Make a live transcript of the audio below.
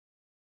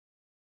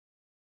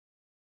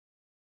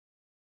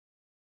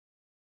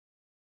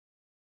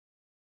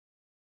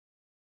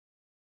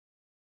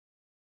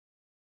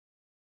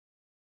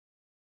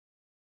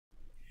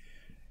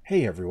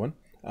Hey everyone,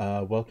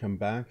 welcome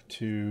back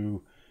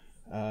to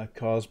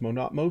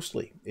Cosmonaut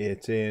mostly.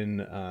 It's in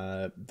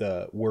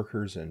the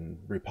Workers and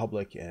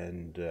Republic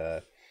and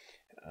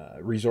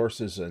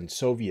Resources and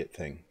Soviet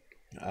thing.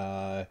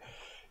 Uh,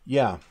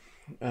 yeah,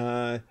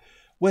 uh,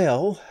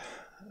 well,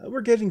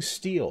 we're getting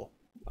steel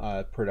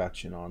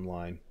production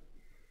online.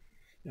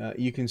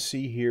 You can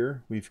see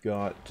here we've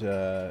got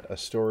a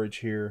storage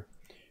here.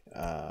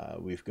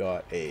 We've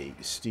got a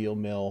steel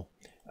mill.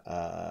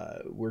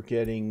 We're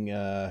getting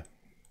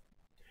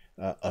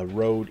a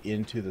road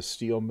into the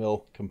steel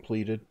mill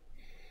completed.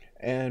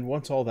 And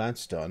once all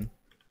that's done,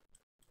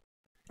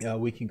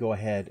 we can go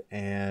ahead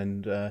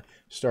and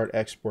start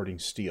exporting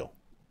steel.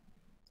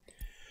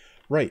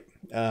 Right,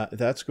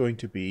 that's going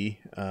to be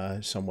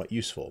somewhat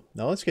useful.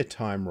 Now let's get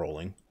time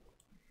rolling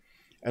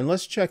and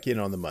let's check in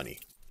on the money.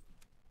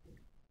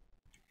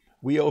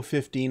 We owe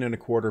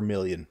 15.25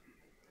 million,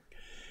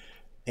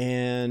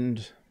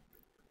 and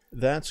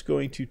that's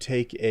going to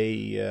take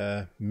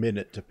a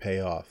minute to pay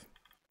off.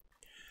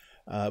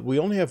 We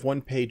only have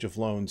one page of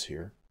loans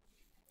here,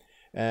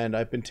 and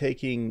I've been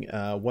taking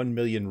 1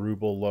 million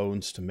ruble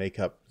loans to make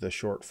up the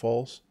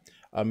shortfalls.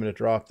 I'm going to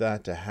drop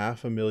that to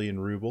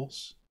 500,000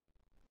 rubles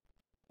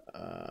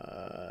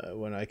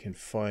when I can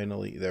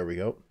finally, there we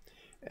go.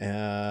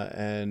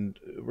 And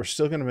we're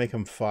still going to make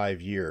them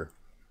 5-year.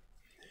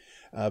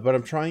 But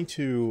I'm trying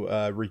to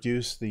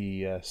reduce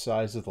the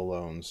size of the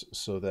loans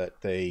so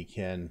that they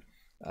can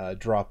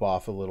drop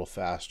off a little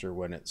faster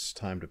when it's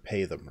time to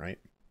pay them, right?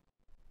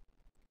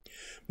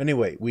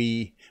 Anyway,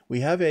 we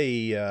have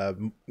a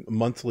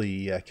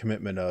monthly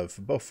commitment of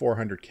about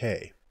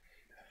 400K,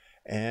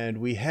 and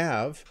we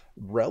have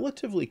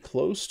relatively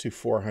close to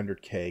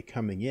 400K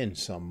coming in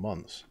some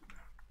months.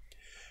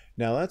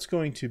 Now that's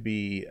going to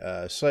be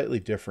slightly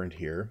different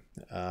here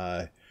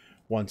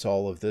once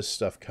all of this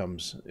stuff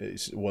comes,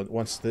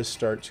 once this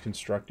starts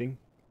constructing,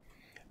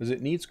 because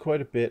it needs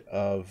quite a bit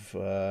of,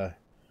 oh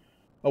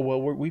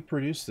well, we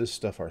produce this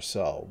stuff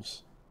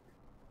ourselves,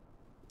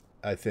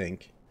 I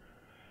think.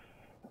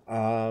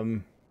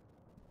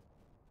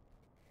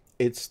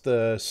 It's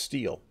the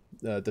steel,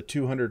 the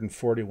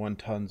 241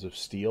 tons of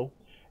steel,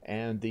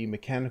 and the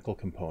mechanical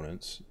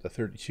components, the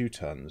 32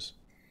 tons,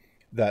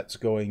 that's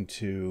going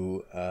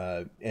to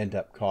end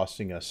up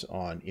costing us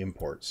on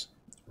imports,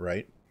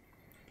 right?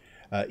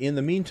 In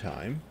the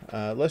meantime,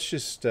 let's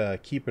just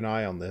keep an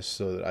eye on this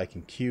so that I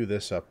can queue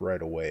this up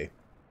right away,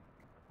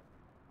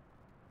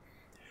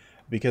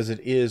 because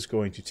it is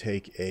going to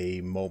take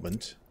a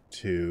moment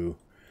to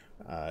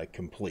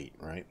complete,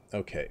 right?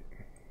 Okay,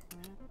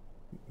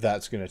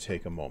 that's going to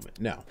take a moment.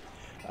 Now,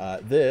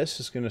 this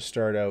is going to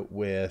start out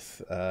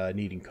with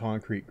needing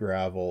concrete,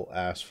 gravel,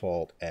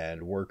 asphalt,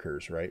 and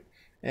workers, right?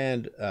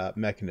 And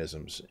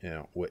mechanisms, you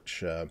know,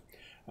 which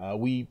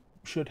we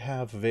should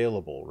have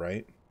available,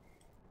 right?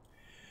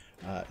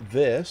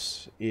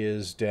 This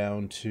is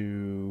down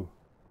to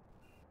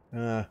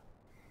a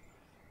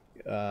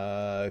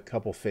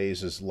couple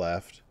phases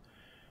left.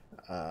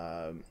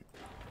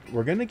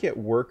 We're going to get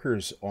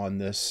workers on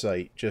this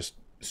site just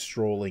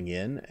strolling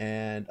in,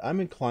 and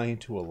I'm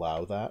inclined to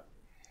allow that.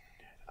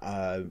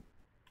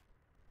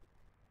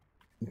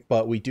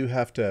 But we do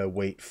have to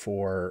wait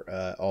for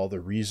all the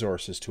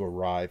resources to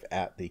arrive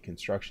at the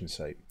construction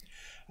site.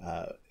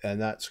 And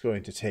that's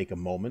going to take a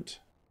moment.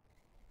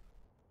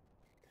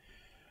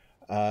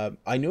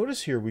 I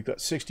notice here we've got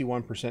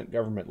 61%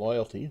 government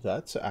loyalty.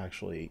 That's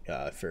actually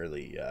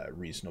fairly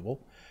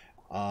reasonable.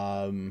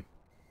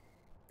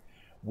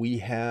 We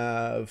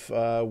have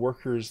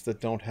workers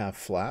that don't have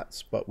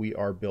flats, but we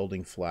are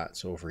building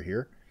flats over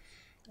here.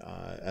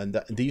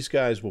 And these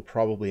guys will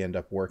probably end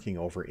up working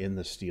over in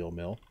the steel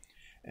mill,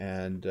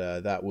 and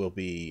that will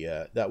be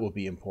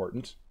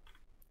important.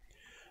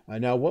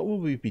 Now, what will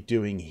we be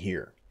doing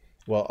here?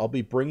 Well, I'll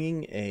be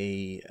bringing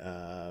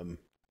an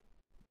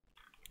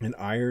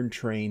iron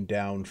train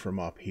down from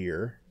up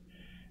here,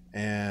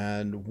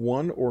 and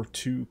 1 or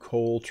 2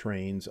 coal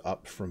trains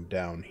up from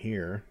down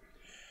here.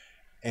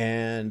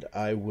 And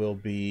I will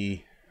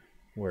be,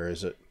 where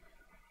is it?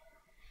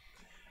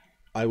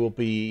 I will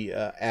be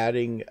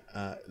adding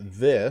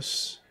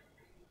this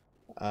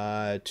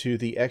to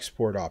the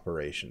export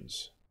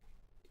operations,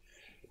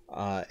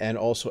 and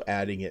also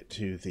adding it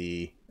to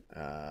the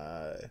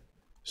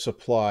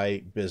supply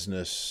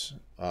business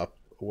up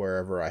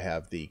wherever I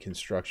have the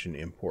construction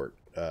import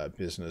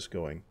business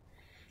going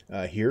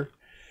here.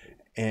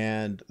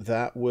 And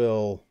that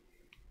will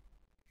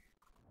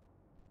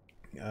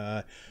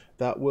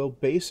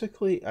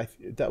basically,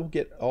 that will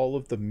get all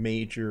of the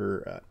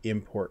major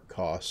import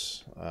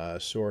costs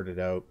sorted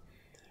out.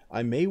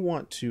 I may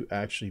want to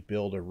actually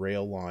build a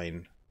rail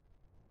line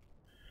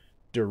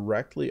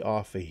directly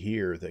off of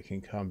here that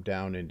can come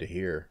down into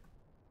here.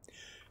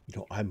 You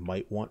know, I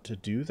might want to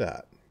do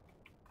that.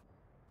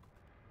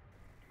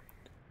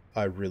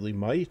 I really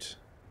might.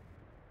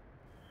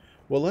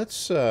 Well,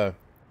 let's look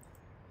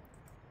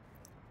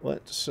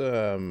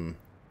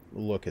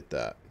at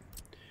that.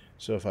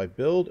 So if I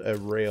build a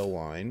rail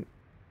line,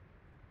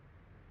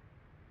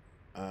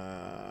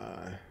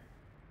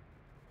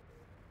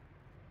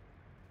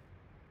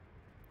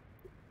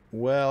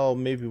 Well,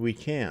 maybe we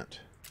can't.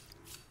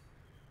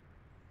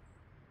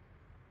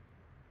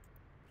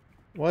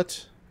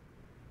 What?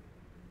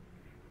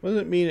 What does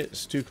it mean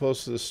it's too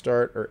close to the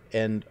start or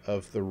end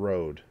of the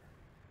road?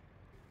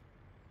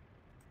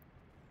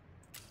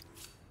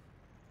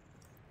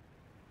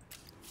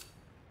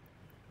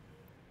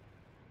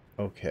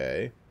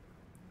 Okay.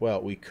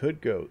 Well, we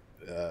could go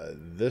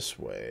this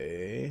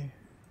way.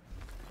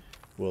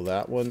 Will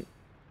that one...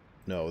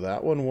 No,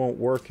 that one won't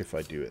work if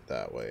I do it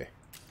that way.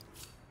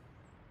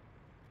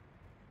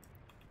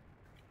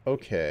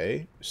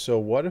 Okay, so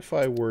what if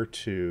I were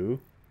to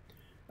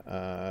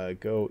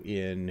go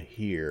in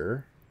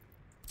here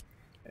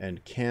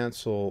and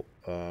cancel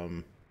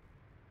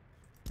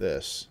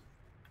this?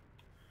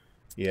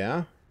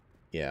 Yeah?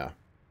 Yeah.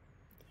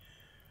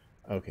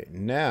 Okay,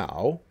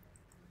 now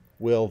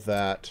will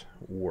that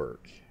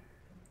work?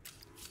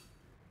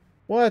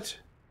 What?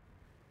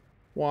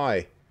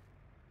 Why?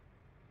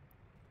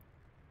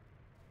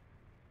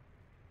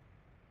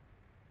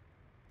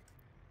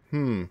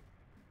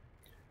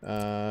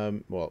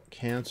 Well,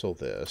 cancel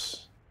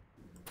this.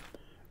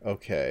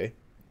 Okay.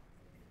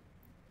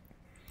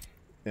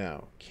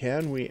 Now,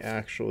 can we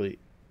actually...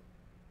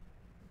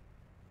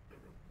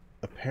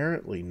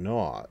 Apparently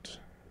not.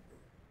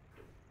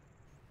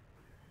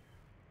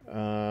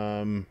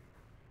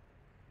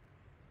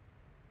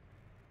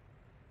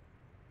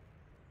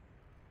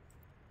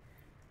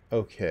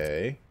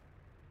 Okay.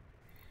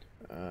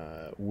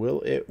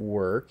 Will it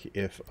work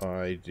if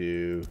I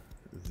do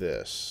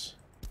this?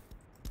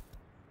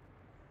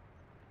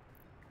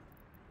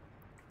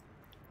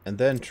 And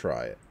then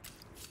try it.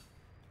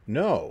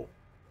 No.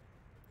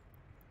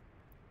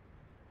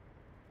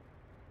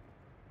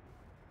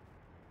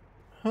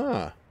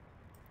 Huh.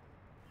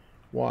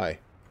 Why?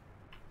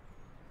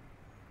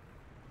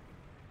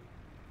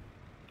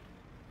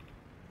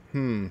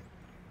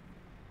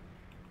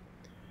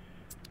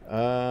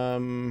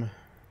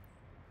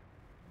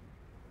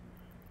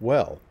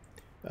 Well,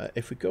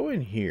 if we go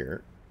in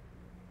here,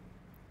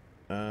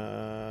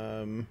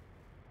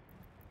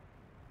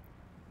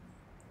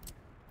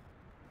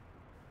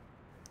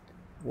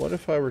 what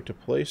if I were to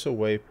place a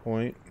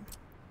waypoint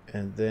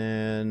and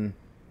then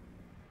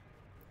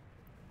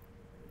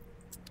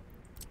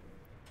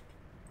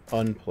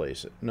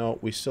unplace it? No,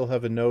 we still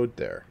have a node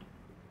there.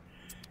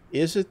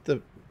 Is it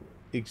the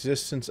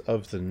existence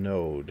of the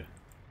node?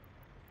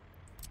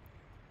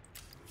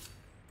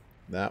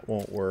 That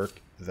won't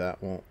work.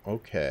 That won't...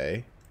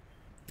 Okay.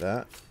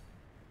 That...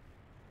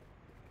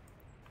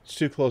 It's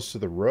too close to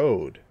the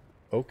road.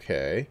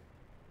 Okay.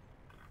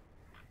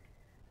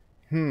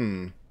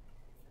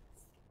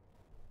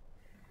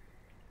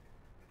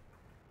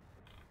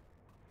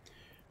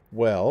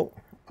 Well,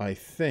 I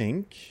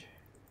think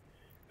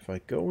if I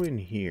go in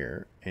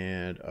here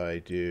and I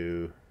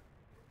do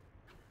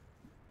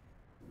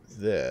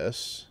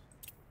this...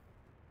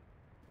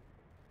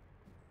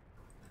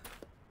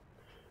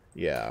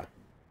 Yeah.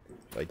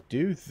 If I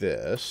do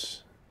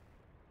this,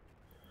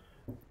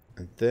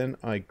 and then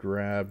I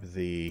grab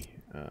the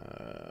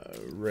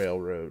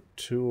railroad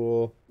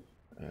tool,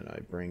 and I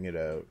bring it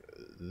out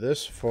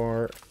this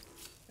far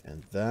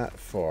and that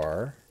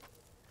far,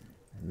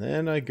 and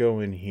then I go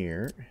in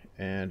here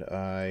and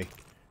I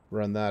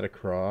run that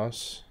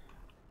across.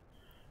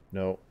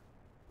 No.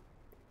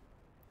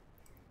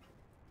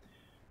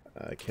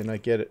 Can I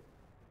get it?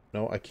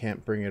 No, I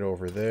can't bring it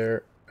over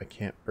there. I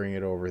can't bring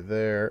it over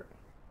there.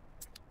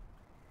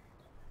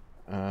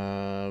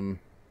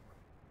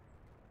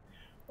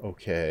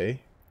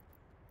 Okay.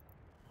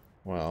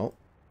 Well,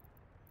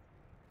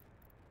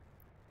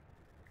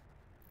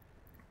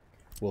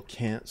 we'll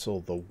cancel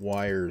the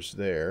wires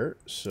there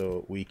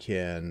so we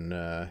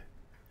can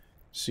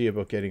see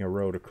about getting a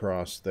road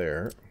across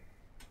there.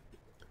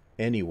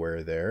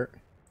 Anywhere there.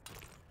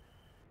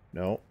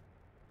 No.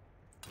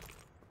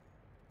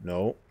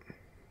 No.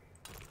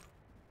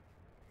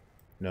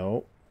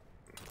 No.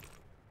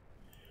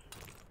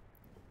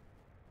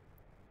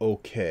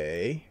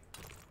 Okay.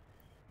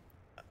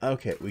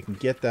 Okay, we can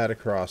get that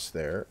across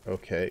there.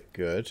 Okay,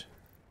 good.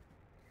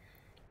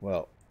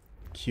 Well,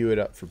 queue it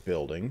up for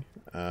building.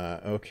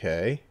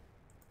 Okay.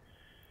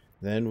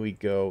 Then we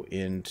go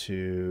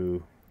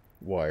into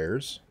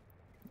wires.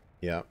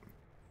 Yep.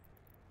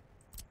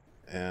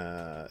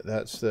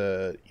 That's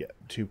the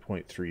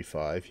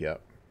 2.35.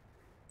 Yep.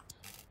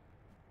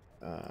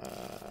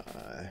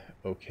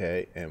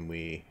 Okay, and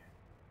we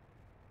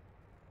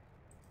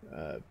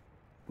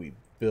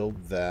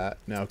build that.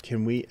 Now,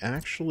 can we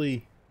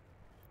actually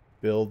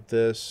build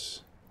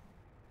this?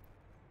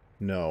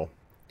 No.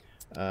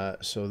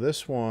 So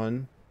this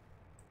one,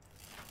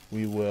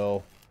 we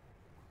will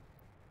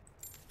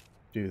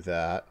do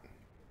that.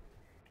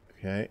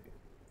 Okay.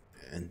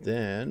 And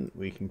then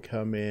we can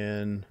come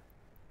in.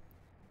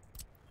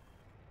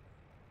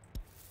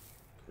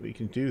 We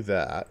can do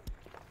that.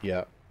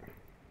 Yep.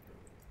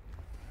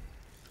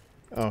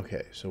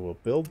 Okay, so we'll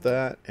build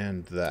that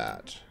and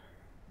that.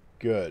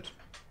 Good.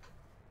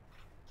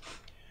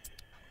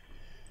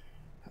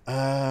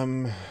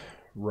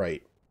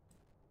 Right.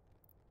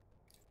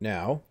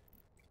 Now,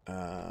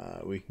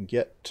 We can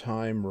get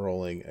time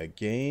rolling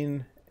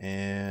again,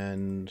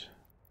 and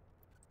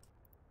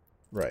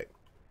right.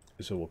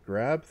 So we'll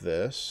grab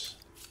this,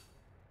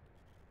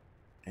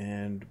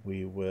 and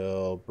we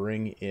will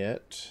bring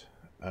it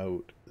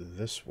out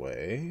this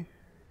way,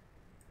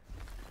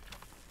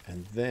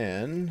 and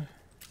then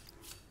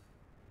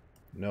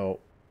no.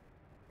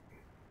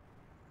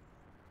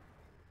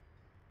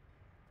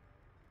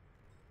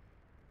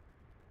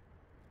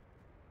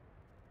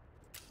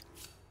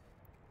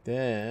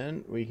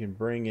 Then we can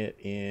bring it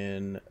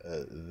in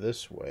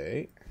this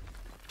way.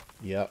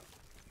 Yep.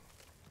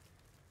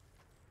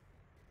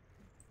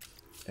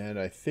 And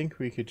I think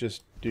we could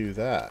just do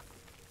that,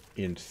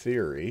 in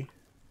theory.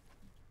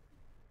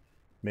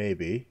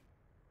 Maybe.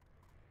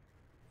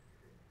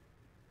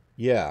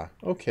 Yeah,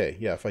 okay,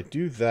 yeah, if I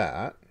do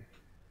that,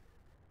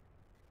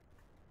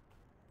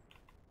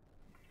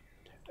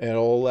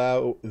 it'll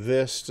allow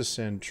this to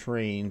send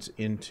trains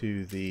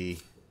into the...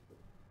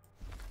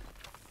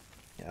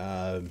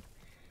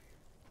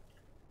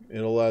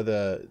 it'll allow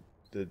the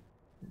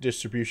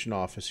distribution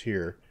office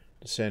here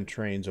to send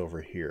trains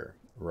over here.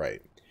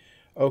 Right.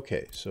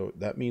 Okay, so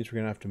that means we're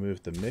going to have to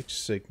move the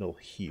mixed signal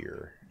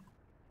here.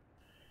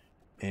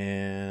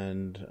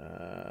 And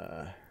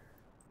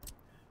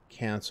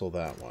cancel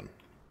that one.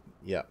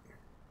 Yep.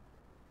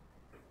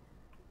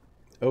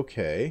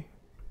 Okay.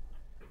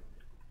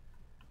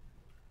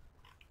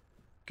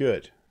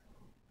 Good.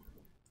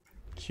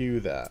 Cue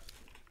that.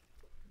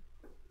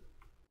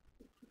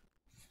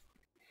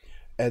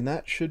 And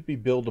that should be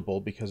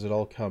buildable because it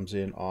all comes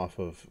in off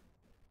of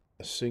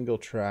a single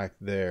track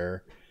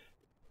there.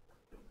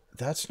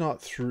 That's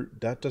not through,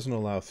 that doesn't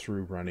allow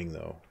through running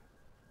though.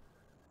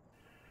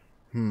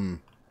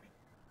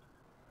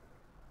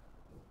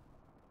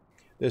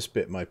 This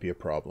bit might be a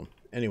problem.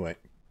 Anyway,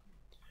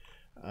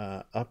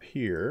 up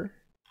here,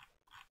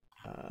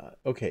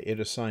 okay, it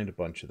assigned a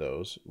bunch of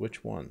those.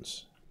 Which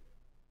ones?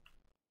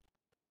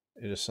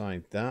 It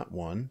assigned that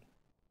one.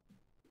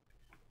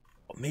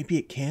 Oh, maybe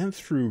it can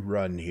through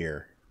run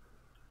here.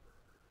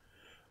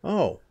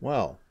 Oh,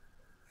 well.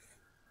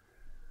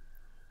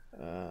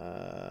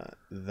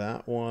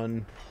 That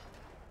one,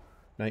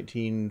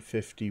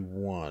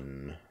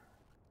 1951.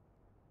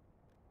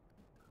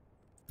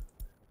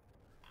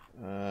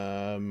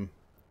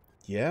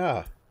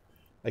 Yeah.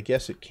 I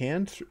guess it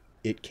can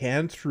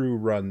through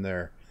run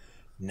there.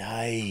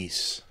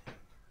 Nice.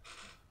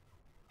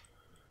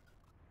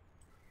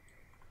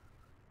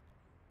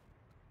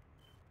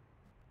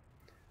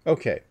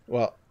 Okay,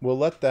 well, we'll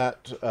let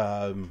that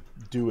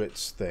do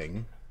its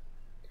thing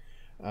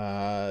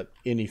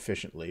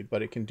inefficiently,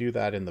 but it can do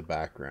that in the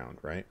background,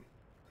 right?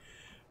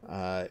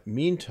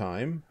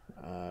 Meantime,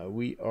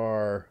 we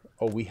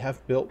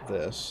have built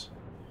this.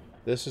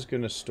 This is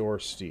going to store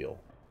steel.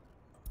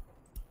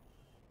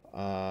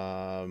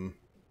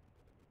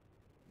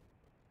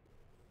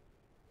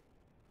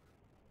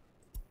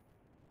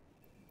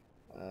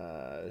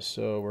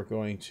 So we're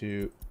going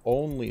to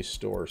only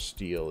store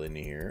steel in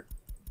here.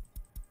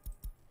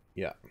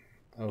 Yeah.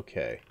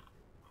 Okay.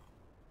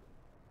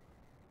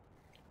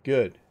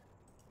 Good.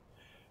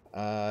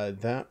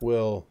 That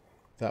will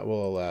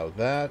allow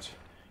that.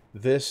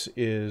 This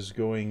is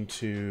going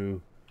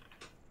to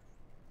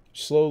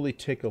slowly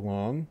tick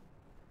along.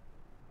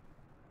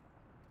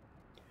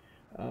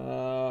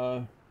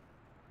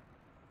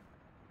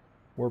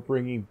 We're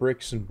bringing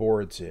bricks and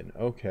boards in.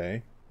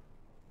 Okay.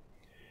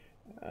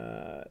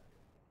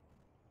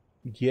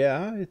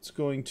 Yeah, it's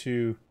going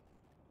to...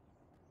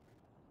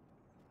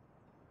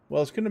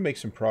 Well, it's going to make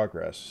some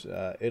progress.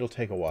 It'll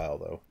take a while,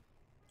 though.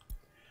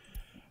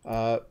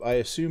 I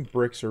assume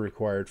bricks are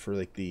required for,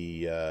 like,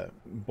 the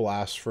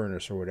blast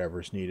furnace or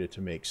whatever is needed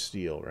to make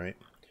steel, right?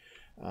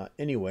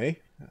 Anyway,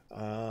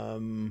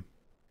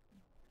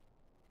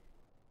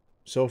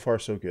 so far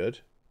so good.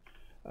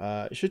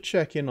 I should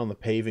check in on the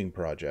paving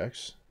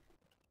projects.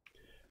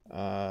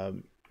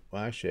 Well,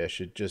 actually, I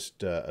should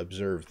just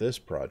observe this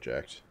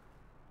project.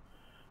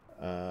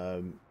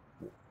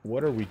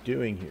 What are we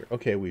doing here?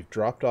 Okay, we've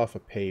dropped off a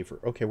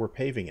paver. Okay, we're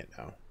paving it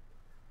now.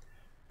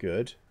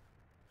 Good.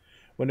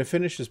 When it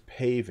finishes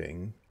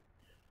paving...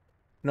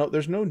 No,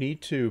 there's no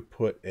need to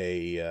put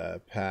a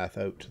path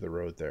out to the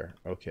road there.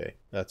 Okay,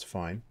 that's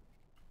fine.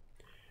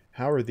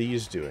 How are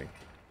these doing?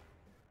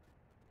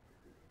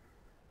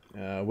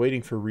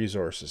 Waiting for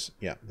resources.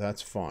 Yeah,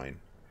 that's fine.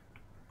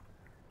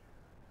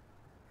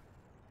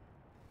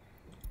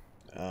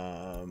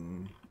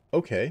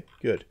 Okay,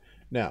 good.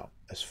 Now,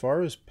 as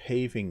far as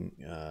paving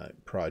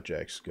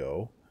projects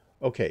go,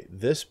 okay,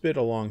 this bit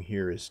along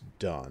here is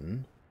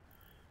done.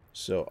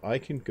 So I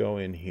can go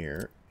in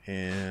here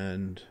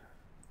and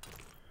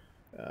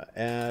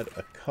add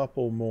a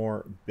couple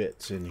more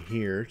bits in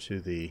here to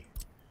the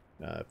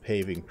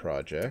paving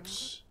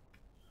projects.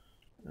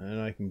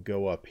 And I can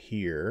go up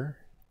here.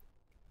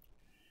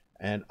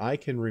 And I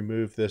can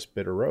remove this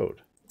bit of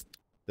road.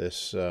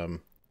 This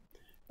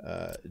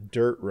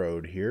dirt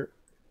road here.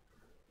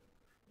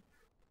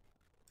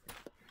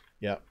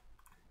 Yep.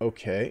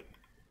 Okay.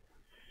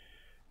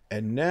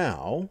 And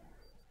now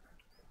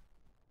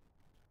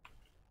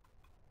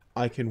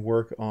I can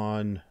work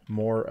on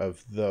more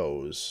of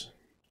those.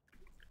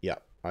 Yeah,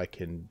 I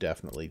can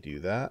definitely do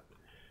that.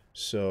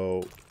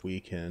 So we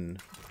can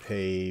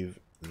pave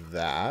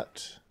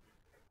that.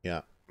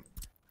 Yeah.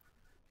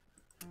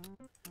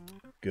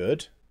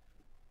 Good.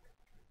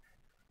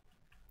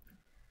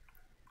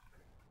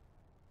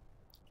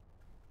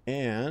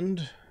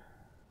 And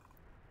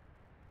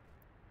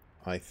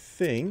I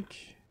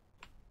think,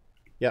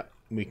 yeah,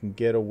 we can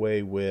get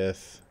away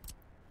with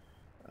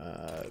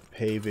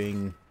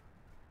paving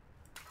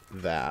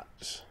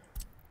that.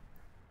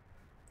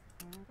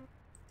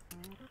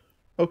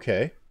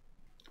 Okay.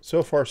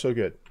 So far, so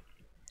good.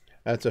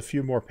 That's a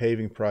few more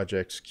paving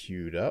projects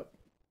queued up.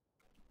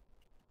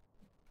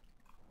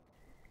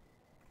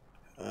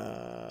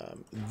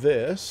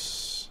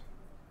 This...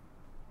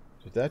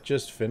 Did that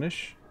just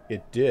finish?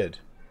 It did.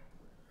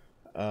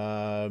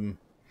 Now,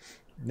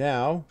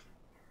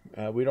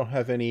 we don't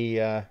have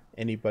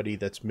anybody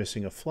that's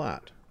missing a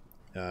flat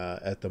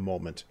at the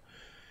moment.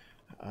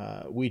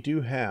 We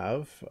do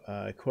have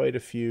quite a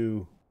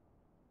few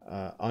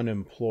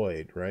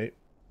unemployed, right?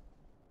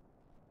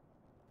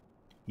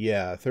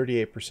 Yeah,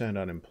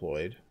 38%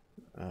 unemployed.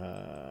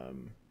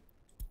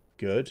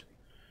 Good.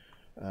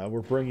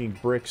 We're bringing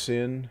bricks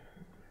in.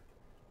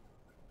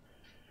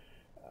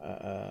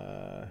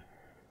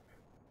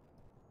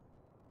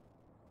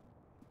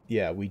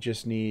 Yeah, we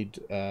just need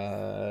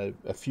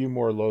a few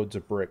more loads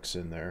of bricks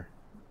in there.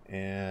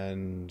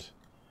 And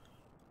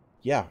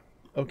yeah,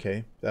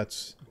 okay,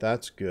 that's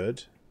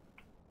good.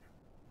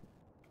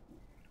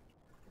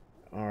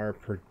 Our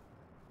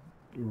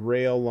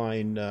rail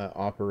line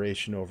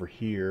operation over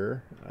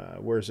here,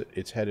 where's it?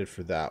 It's headed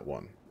for that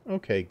one.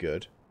 Okay,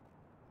 good.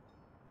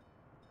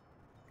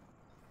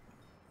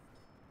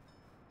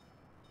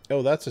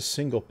 Oh, that's a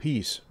single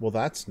piece. Well,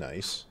 that's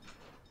nice.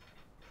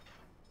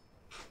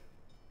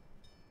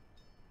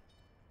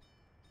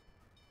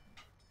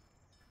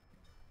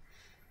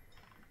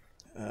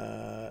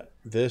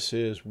 This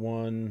is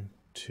 1,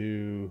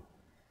 2...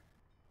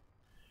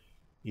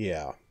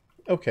 Yeah.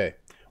 Okay.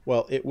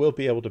 Well, it will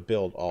be able to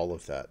build all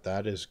of that.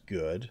 That is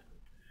good.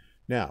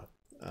 Now,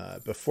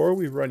 before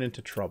we run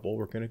into trouble,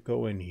 we're going to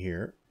go in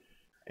here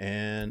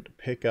and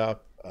pick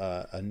up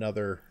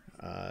another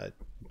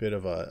bit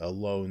of a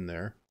loan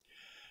there.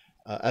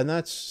 And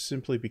that's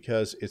simply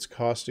because it's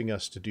costing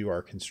us to do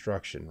our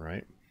construction,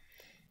 right?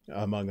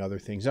 Among other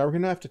things. Now, we're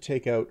going to have to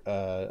take out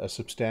a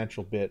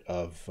substantial bit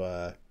of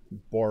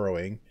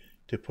borrowing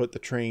to put the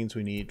trains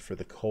we need for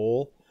the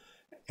coal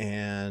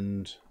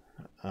and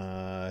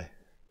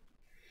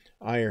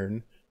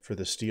iron for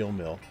the steel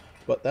mill.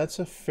 But that's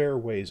a fair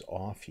ways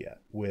off yet,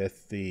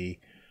 with the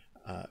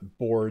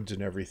boards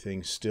and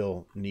everything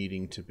still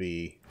needing to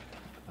be,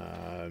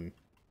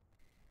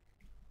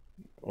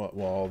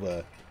 all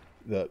the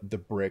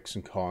bricks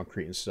and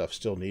concrete and stuff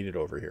still needed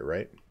over here,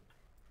 right?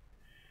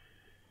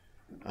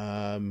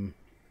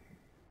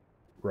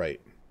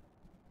 Right.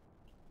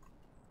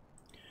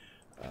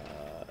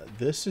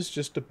 This is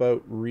just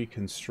about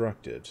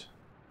reconstructed.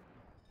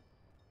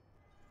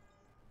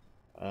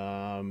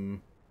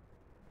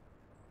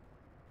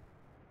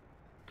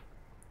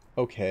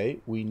 Okay,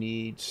 we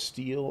need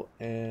steel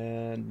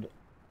and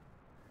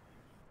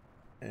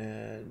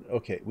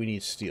okay, we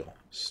need steel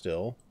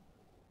still.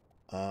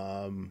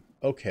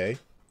 Okay.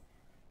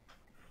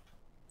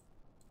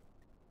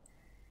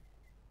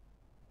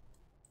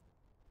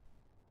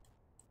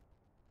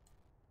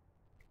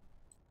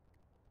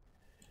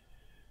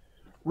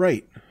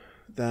 Right.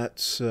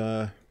 That's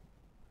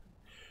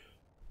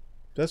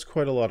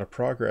quite a lot of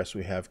progress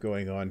we have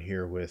going on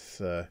here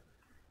with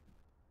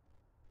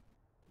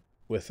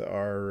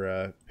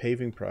our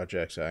paving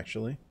projects,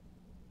 actually.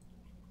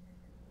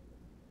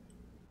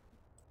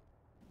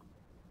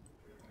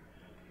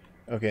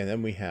 Okay, and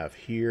then we have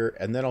here,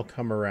 and then I'll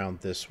come around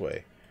this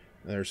way.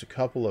 And there's a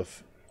couple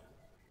of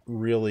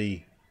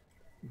really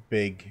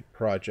big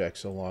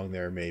projects along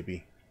there,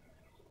 maybe.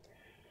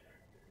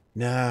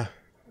 Nah,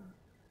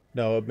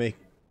 no, it'd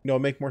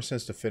make more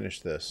sense to finish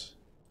this.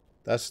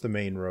 That's the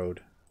main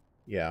road.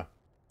 Yeah.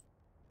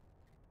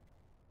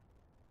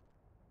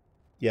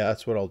 Yeah,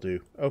 that's what I'll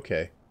do.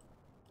 Okay.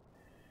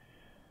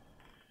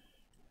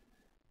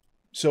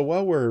 So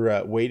while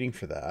we're waiting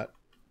for that,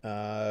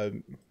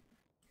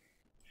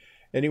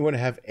 anyone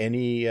have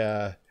any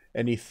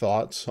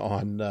thoughts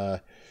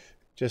on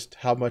just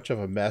how much of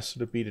a mess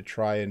it'd be to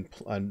try and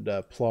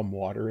plumb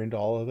water into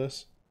all of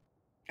this?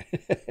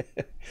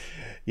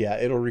 Yeah,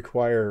 it'll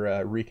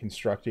require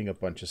reconstructing a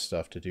bunch of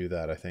stuff to do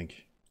that, I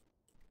think.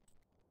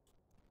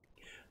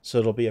 So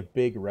it'll be a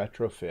big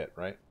retrofit,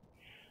 right?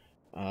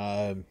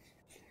 Um,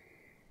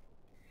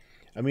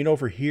 I mean,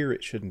 over here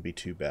it shouldn't be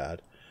too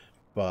bad,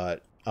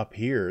 but up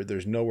here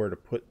there's nowhere to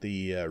put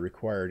the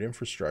required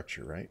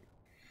infrastructure, right?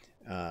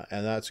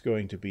 And that's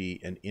going to be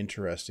an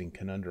interesting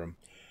conundrum.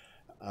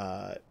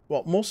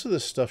 Well, most of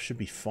this stuff should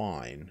be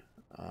fine.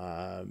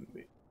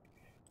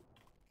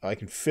 I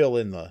can fill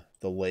in the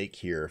lake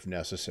here if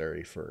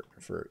necessary for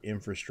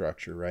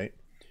infrastructure, right?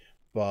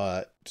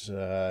 But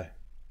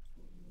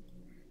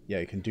yeah,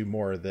 you can do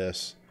more of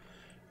this.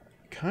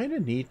 kind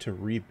of need to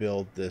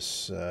rebuild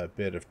this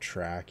bit of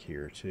track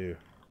here too.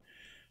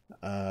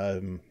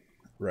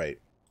 Right.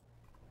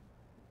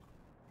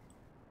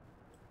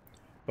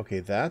 Okay,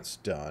 that's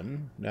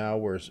done. Now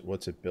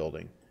what's it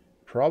building?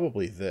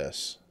 Probably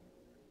this.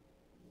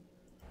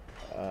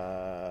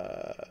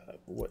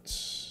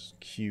 What's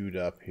queued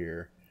up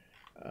here?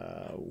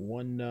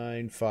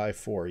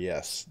 1954.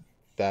 Yes,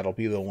 that'll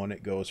be the one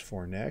it goes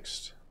for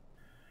next.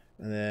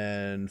 And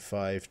then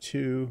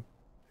 52.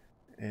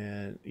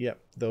 And yep,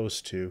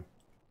 those two.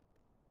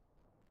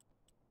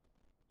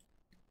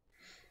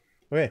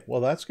 Okay,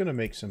 well that's going to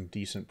make some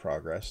decent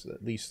progress.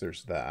 At least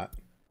there's that.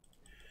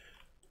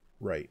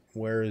 Right.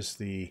 Where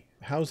is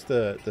how's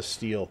the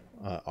steel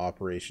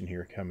operation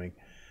here coming?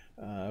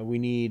 We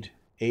need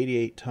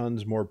 88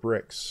 tons more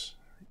bricks.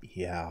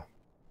 Yeah.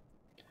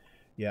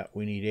 Yeah,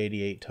 we need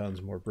 88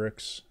 tons more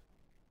bricks.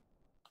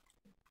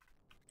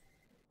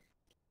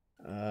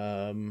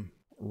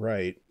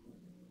 Right.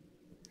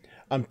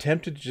 I'm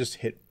tempted to just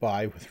hit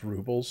buy with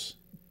rubles,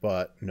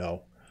 but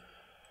no.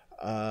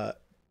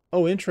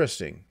 Oh,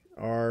 interesting.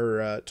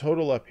 Our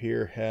total up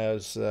here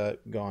has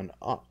gone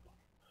up.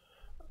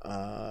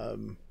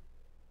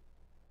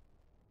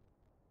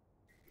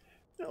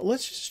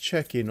 Let's just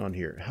check in on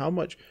here. How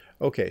much?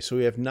 Okay, so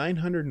we have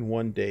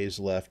 901 days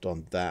left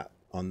on that,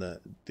 on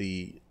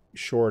the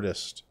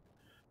shortest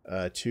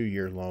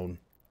 2-year loan.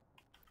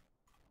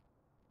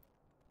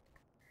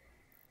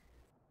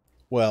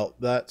 Well,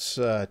 that's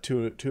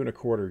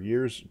 2.25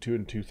 years, 2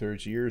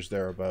 2/3 years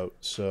thereabout.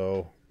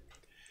 So,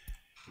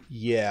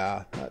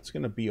 yeah, that's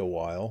going to be a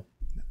while.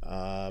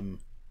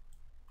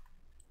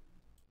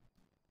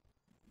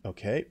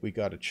 Okay, we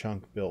got a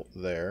chunk built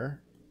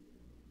there.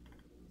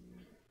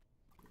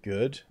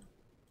 Good.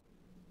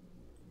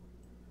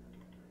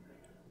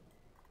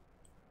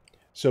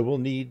 So we'll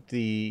need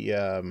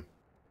the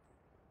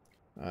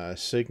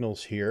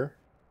signals here.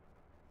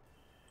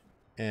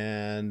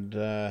 And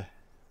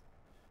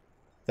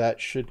that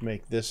should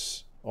make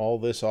all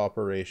this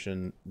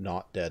operation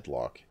not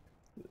deadlock.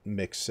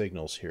 Mixed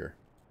signals here.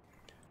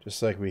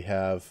 Just like we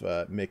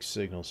have mixed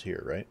signals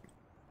here, right?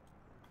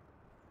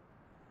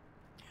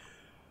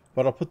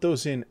 But I'll put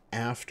those in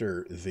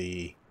after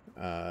the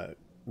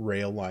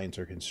rail lines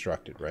are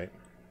constructed, right?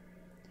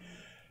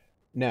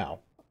 Now,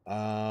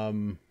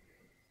 well,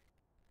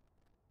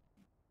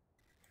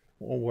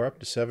 we're up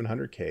to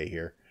 700K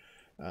here.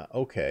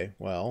 Okay,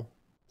 well,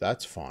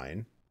 that's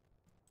fine.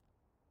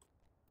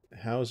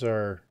 How's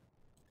our...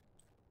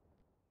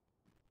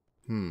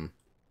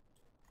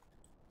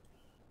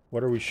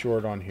 What are we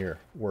short on here?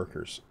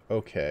 Workers.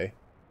 Okay.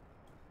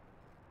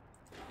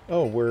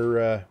 Oh,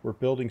 we're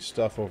building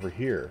stuff over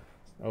here.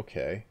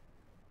 Okay.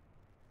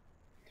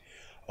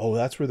 Oh,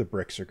 that's where the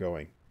bricks are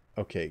going.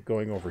 Okay,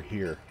 going over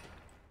here.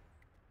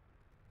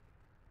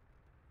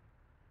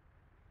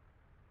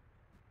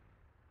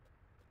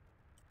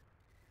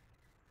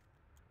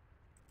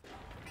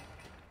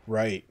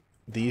 Right.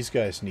 These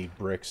guys need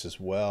bricks as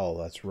well.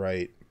 That's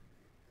right.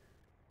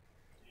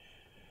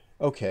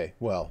 Okay,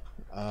 well,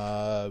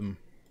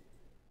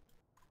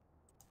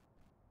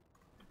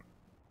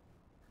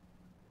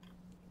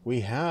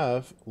 we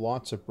have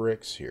lots of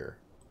bricks here.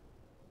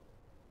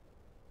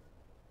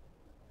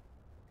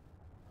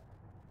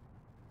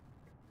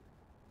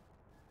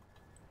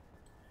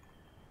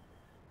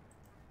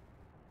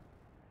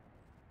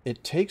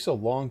 It takes a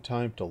long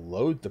time to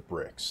load the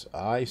bricks.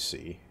 I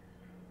see.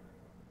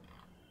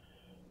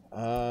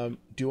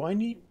 Do I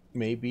need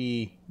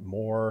maybe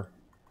more?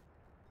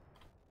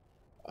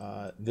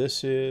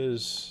 This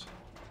is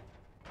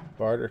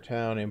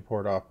Bartertown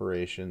import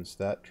operations.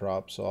 That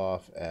drops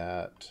off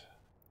at...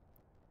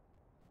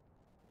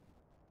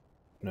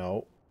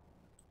 No.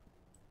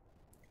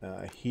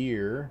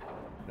 Here.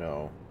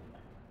 No.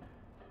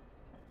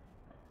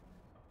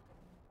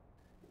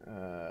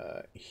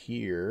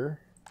 Here.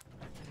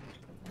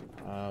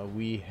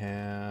 We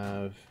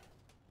have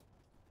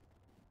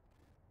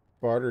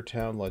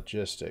Bartertown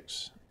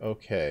Logistics.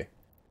 Okay.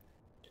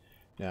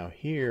 Now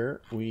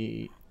here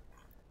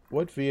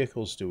what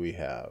vehicles do we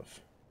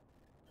have?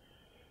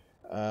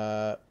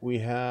 We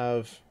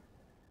have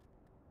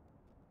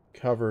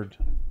covered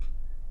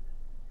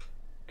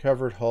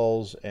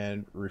hulls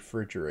and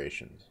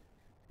refrigerations,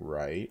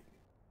 right?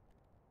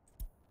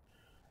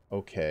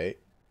 Okay.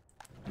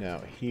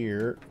 Now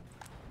here,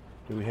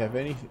 do we have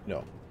anything?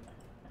 No.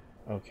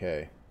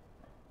 Okay.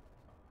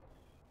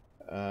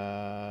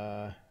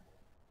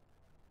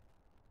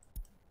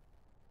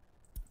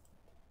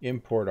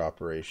 Import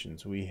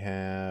operations. We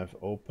have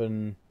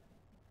open.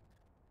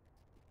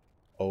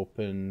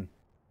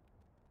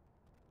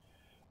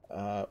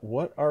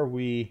 What are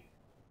we?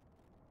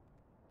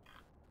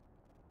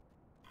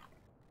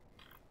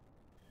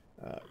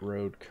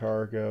 Road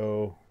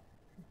cargo.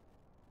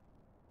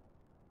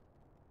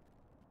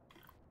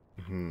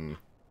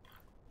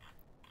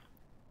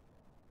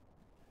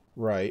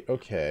 Right,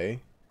 okay.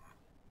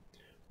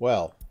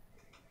 Well,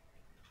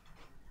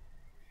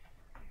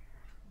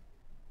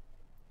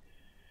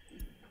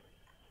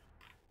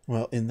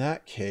 in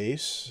that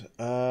case,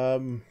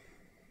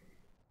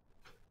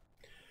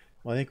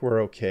 Well, I think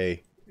we're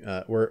okay.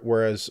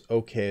 We're as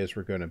okay as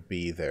we're going to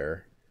be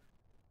there.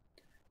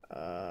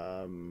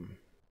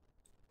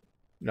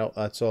 No,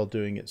 that's all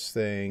doing its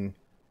thing.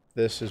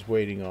 This is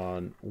waiting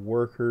on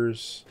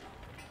workers.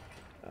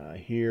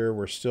 Here,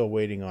 we're still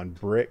waiting on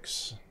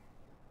bricks.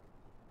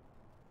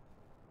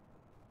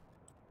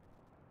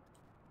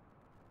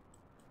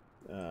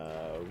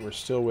 We're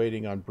still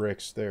waiting on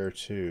bricks there,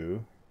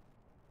 too.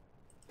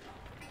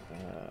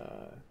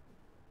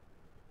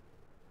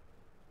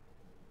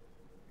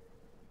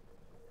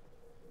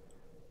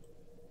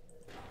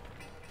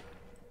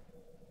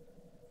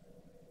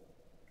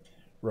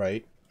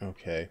 Right,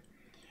 okay.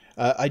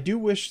 I do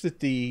wish that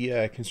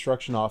the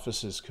construction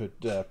offices could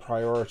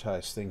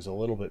prioritize things a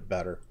little bit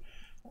better.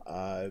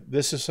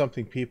 This is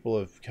something people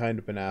have kind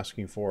of been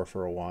asking for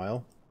a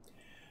while.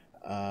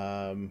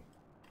 Um,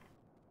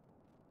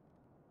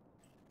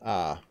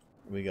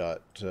 we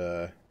got...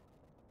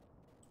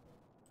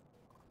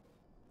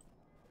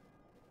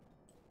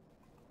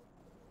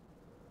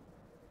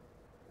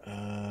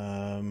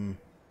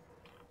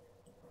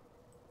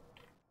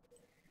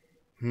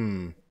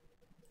 hmm.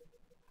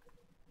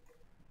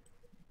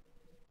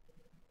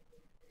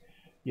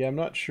 Yeah, I'm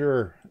not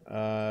sure.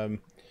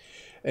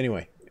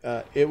 Anyway,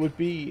 it would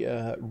be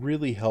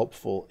really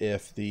helpful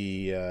if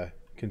the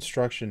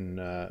construction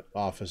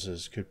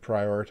offices could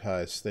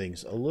prioritize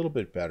things a little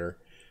bit better.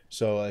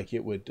 So, like,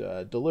 it would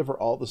deliver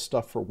all the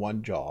stuff for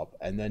one job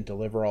and then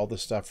deliver all the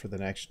stuff for the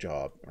next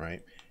job,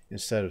 right?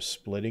 Instead of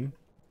splitting.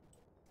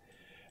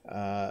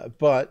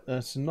 But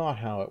that's not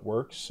how it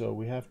works, so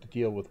we have to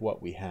deal with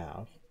what we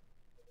have.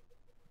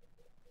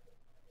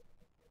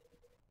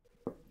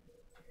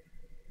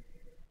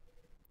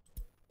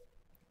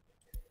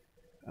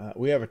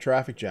 We have a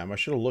traffic jam. I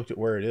should have looked at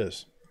where it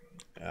is.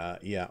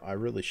 Yeah, I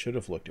really should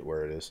have looked at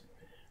where it is.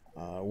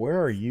 Where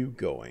are you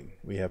going?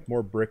 We have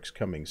more bricks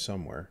coming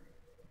somewhere.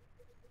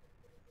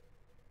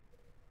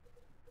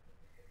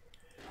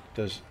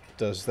 Does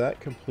that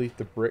complete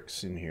the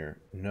bricks in here?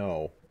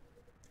 No.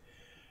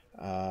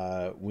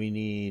 We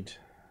need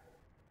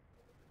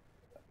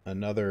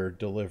another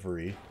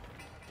delivery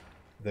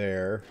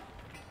there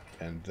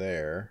and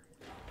there.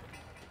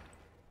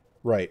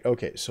 Right.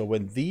 Okay. So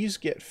when these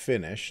get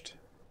finished,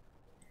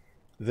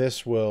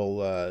 this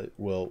will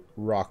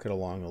rocket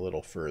along a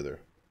little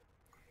further.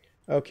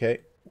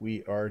 Okay.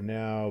 We are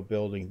now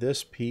building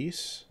this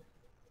piece.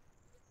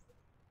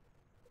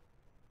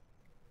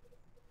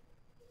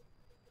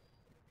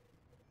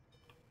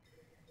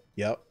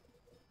 Yep.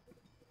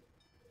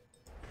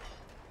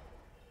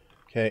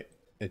 Okay.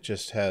 It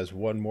just has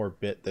one more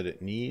bit that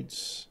it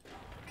needs.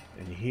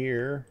 And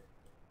here,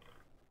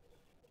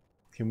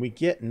 can we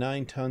get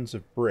 9 tons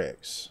of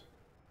bricks?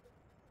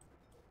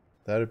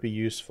 That would be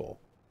useful.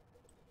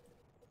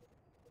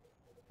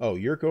 Oh,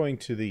 you're going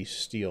to the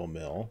steel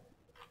mill.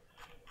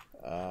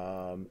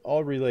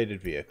 All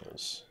related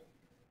vehicles.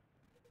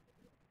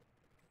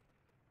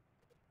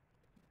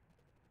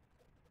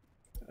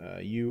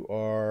 You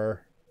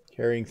are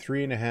carrying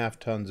 3.5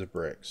 tons of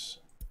bricks.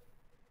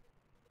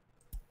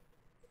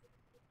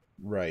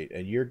 Right,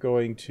 and you're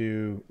going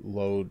to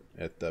load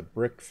at the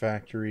brick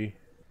factory.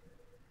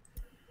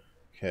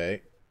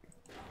 Okay.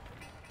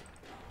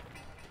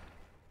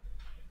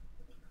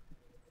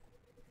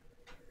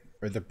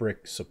 Or the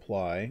brick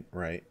supply,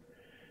 right.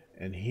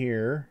 And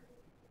here,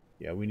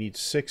 yeah, we need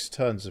 6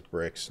 tons of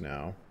bricks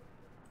now.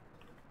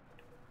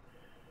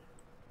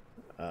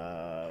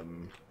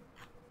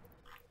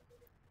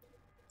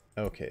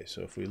 Okay,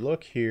 so if we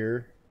look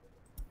here,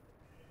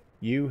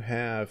 you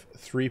have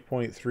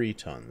 3.3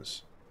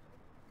 tons.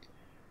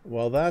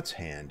 Well, that's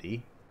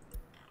handy.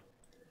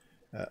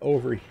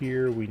 Over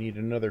here, we need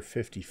another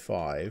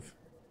 55.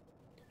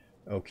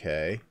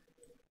 Okay.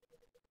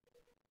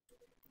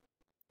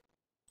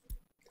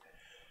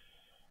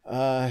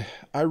 I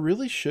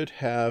really should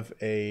have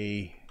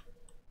a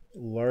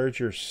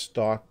larger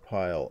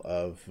stockpile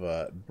of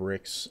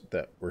bricks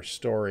that we're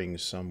storing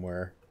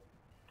somewhere.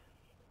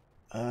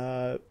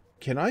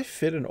 Can I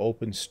fit an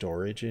open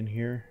storage in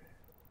here?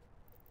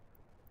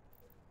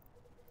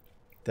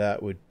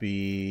 That would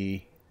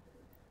be...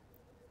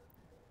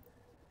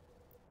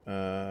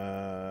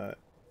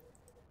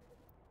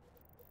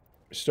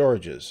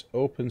 storages.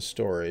 Open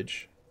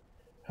storage.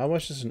 How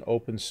much is an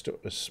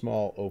a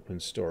small open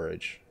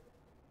storage?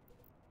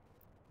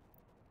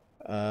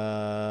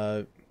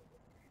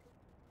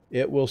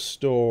 It will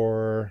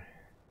store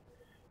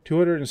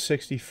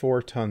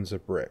 264 tons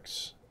of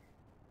bricks.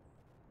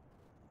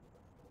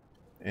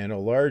 And a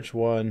large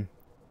one...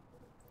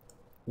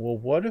 Well,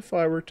 what if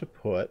I were to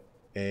put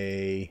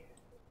a...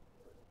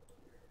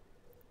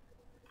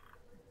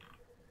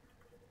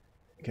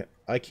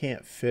 I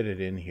can't fit it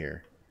in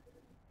here.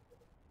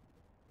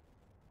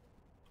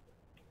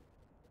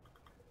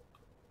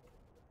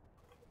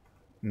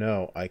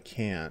 No, I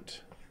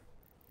can't.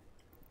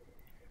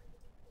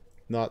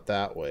 Not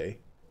that way.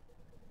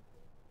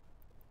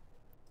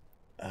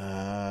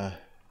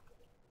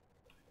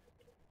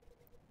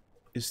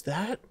 Is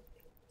that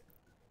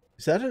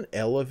an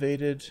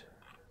elevated...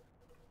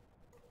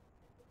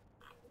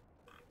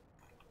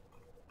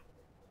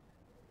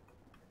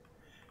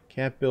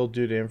 Can't build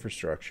due to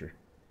infrastructure.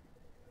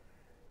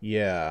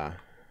 Yeah.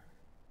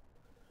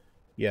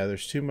 Yeah,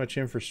 there's too much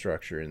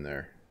infrastructure in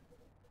there.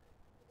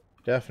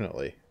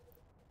 Definitely.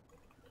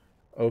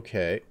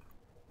 Okay.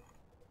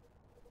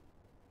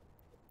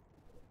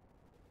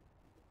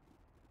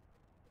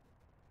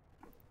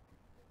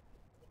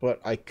 But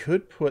I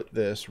could put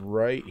this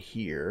right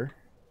here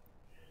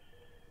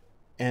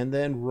and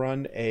then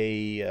run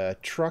a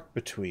truck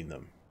between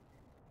them.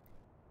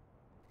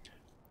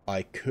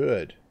 I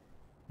could.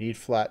 Need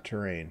flat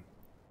terrain.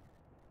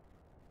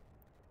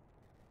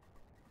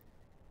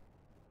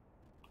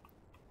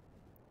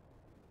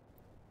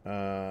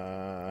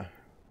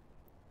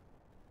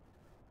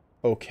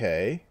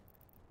 Okay.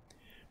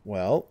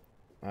 Well,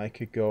 I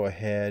could go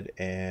ahead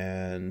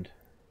and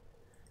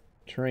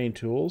terrain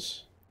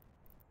tools.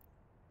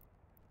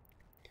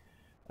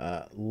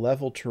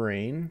 Level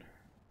terrain.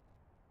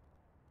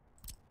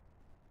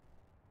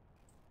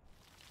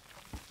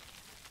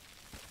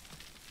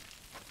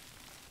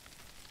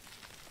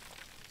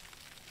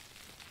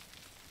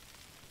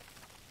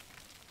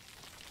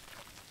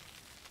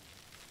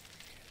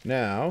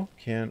 Now,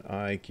 can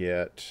I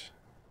get...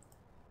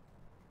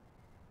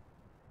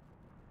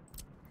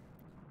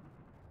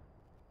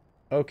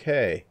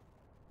 Okay.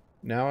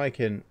 Now I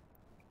can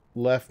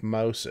left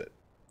mouse it.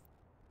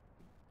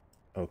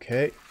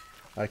 Okay.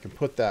 I can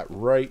put that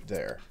right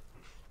there.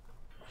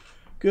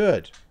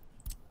 Good.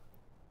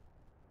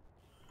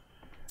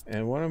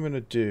 And what I'm going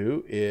to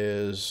do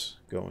is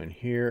go in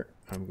here.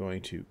 I'm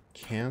going to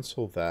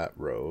cancel that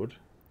road.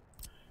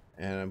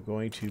 And I'm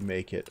going to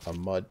make it a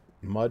mud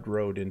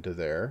road into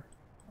there.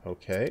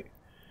 Okay.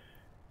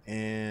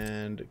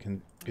 And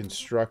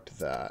construct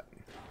that.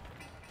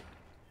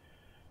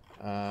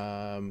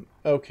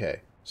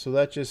 Okay. So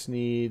that just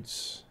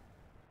needs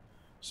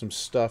some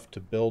stuff to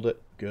build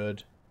it.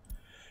 Good.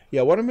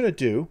 Yeah, what I'm going to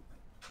do...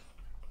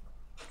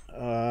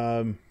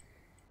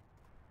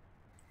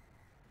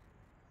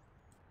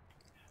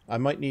 I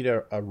might need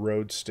a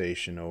road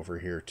station over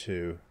here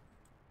too.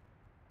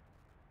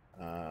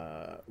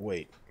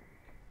 Wait.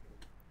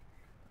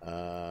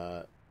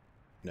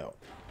 No.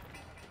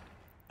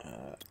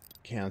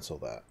 Cancel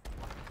that.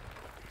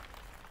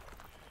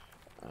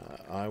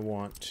 I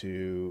want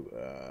to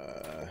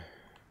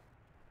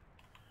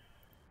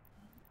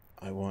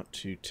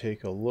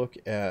take a look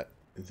at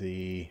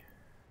the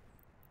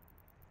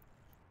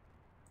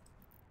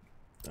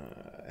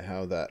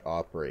how that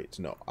operates.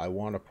 No, I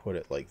want to put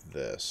it like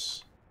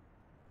this.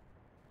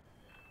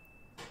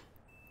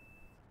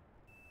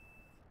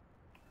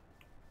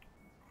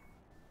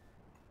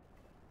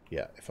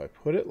 Yeah, if I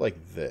put it like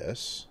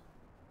this...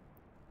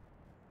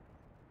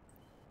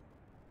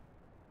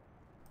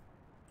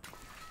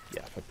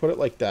 Yeah, if I put it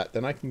like that,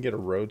 then I can get a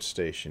road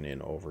station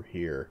in over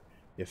here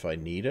if I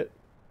need it.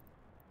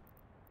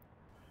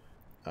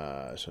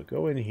 So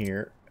go in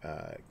here,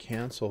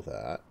 cancel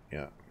that.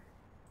 Yeah.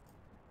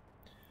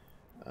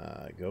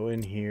 Go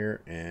in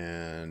here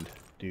and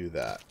do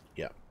that.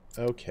 Yeah.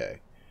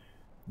 Okay.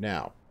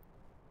 Now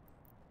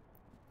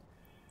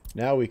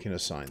we can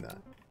assign that.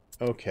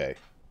 Okay.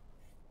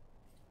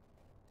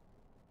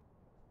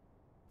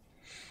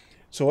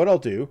 So what I'll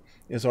do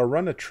is I'll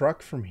run a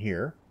truck from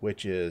here,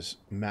 which is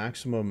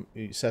maximum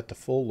set to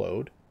full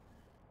load.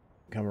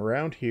 Come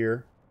around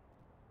here,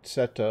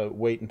 set to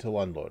wait until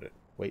unloaded.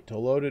 Wait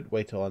till loaded,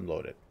 wait till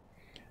unloaded.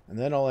 And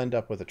then I'll end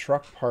up with a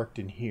truck parked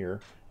in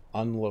here,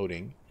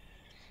 unloading.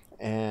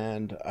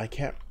 And I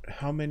can't,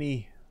 how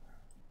many,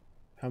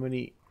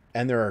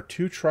 and there are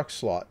 2 truck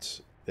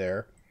slots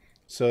there.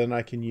 So then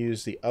I can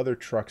use the other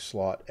truck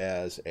slot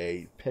as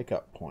a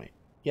pickup point.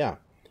 Yeah,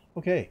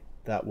 okay,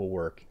 that will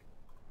work.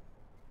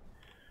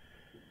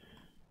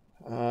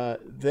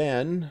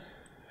 Then,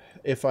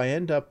 if I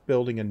end up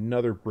building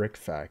another brick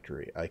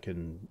factory, I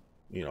can,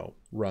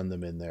 run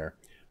them in there.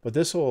 But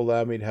this will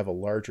allow me to have a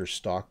larger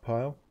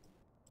stockpile,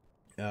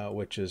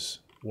 which is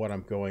what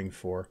I'm going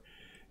for.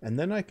 And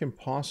then I can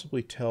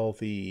possibly tell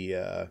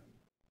the...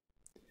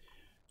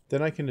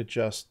 then I can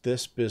adjust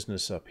this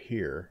business up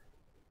here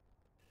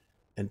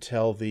and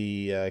tell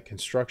the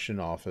construction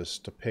office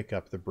to pick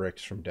up the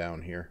bricks from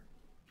down here.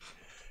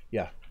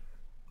 Yeah.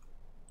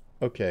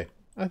 Okay.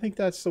 I think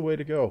that's the way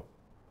to go.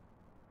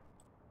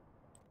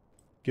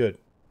 Good.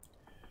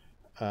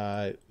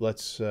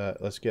 Let's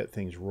get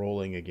things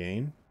rolling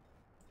again.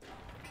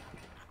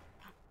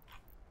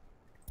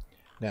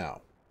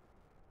 Now,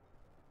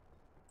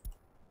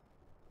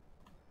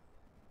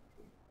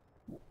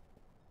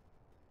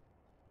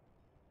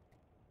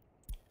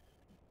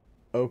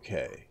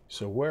 okay,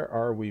 so where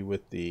are we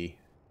with the...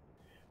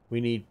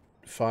 We need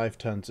 5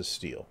 tons of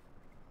steel.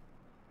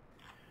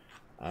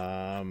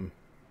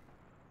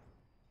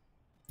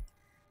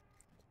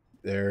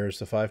 There's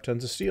the 5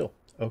 tons of steel.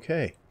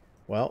 Okay,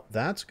 well,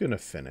 that's going to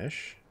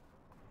finish.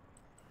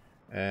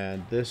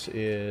 And this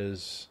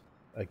is,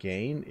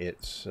 again,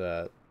 it's...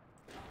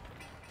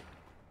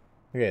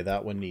 okay,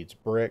 that one needs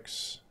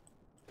bricks.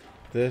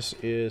 This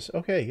is...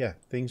 Okay, yeah,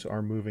 things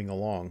are moving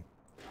along.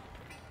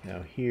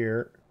 Now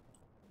here,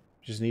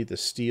 just need the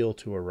steel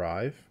to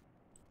arrive.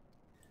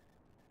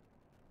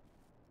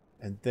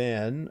 And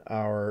then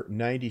our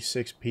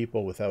 96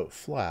 people without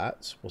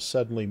flats will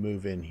suddenly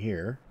move in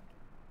here.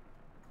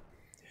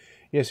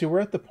 Yeah, see,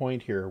 we're at the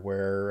point here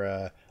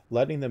where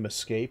letting them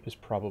escape is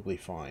probably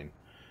fine.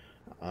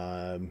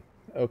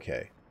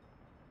 Okay.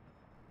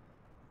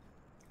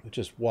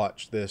 Just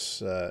watch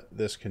this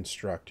this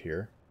construct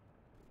here.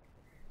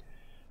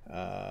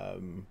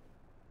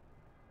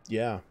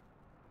 Yeah,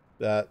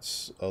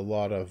 that's a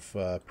lot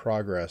of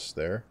progress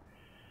there.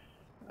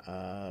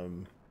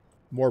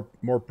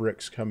 More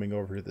bricks coming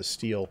over to the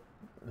steel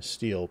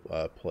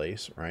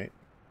place, right?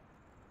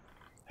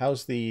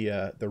 How's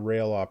the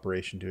rail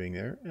operation doing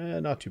there?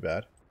 Not too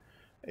bad.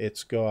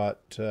 It's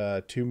got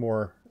 2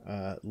 more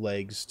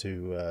legs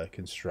to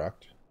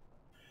construct.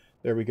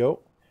 There we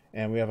go.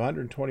 And we have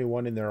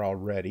 121 in there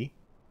already.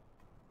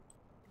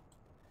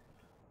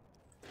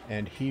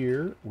 And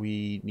here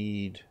we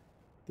need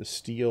the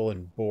steel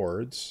and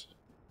boards,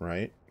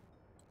 right?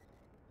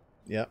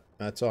 Yep,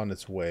 that's on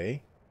its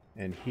way.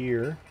 And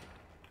here,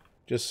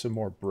 just some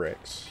more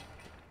bricks.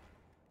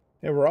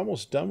 And we're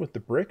almost done with the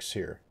bricks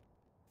here.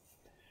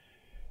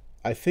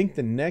 I think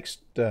the next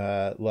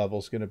level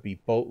is going to be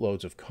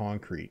boatloads of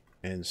concrete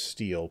and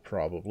steel,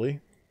 probably.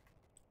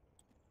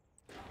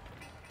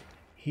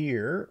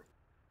 Here,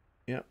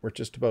 yeah, we're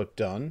just about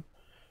done.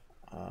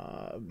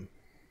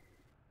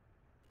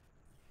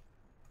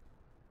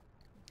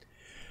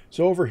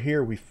 So over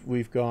here,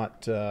 we've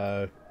got you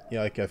know,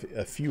 like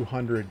a few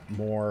hundred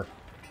more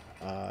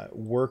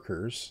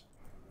workers.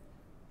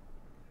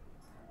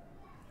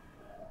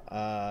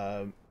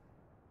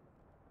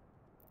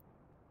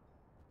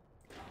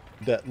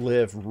 That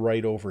live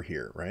right over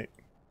here, right?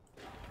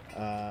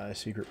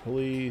 Secret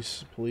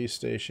police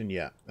station.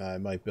 Yeah, I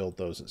might build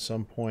those at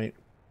some point.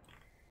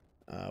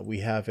 We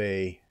have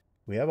a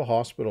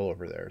hospital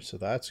over there, so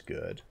that's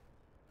good.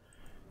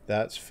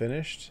 That's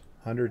finished.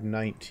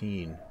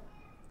 119.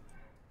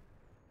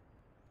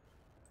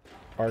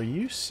 Are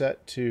you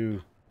set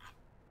to?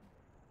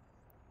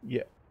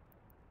 Yeah.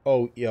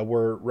 Oh, yeah.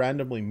 We're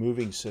randomly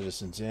moving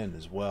citizens in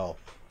as well.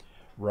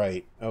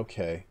 Right.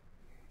 Okay.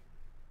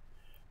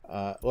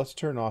 Let's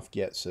turn off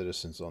get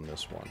citizens on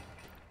this one.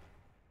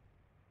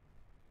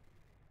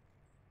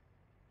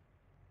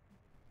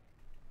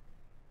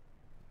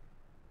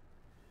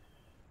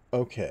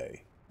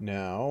 Okay,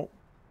 now,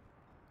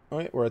 all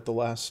right, we're at the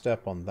last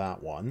step on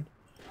that one.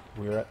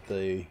 We're at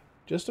the,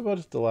 just about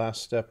at the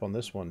last step on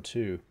this one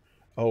too.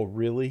 Oh,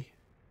 really?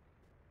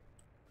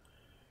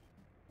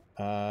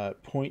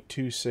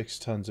 0.26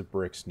 tons of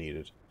bricks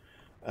needed.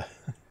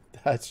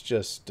 That's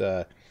just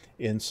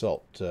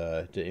insult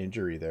to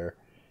injury there.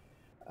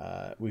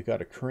 We've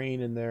got a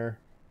crane in there.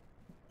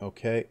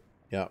 Okay,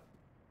 yeah,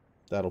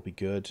 that'll be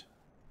good.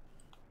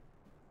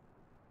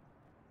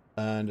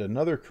 And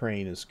another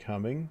crane is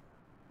coming.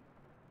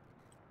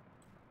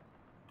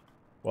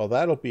 Well,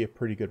 that'll be a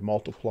pretty good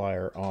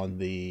multiplier on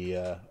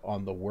the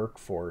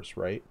workforce,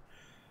 right?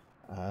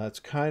 That's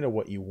kind of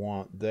what you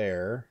want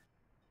there.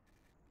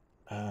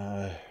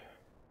 Are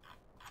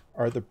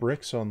the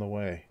bricks on the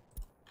way?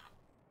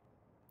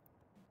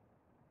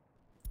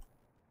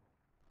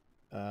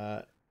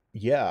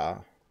 Yeah,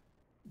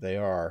 they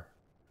are.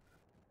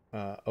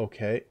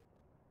 Okay.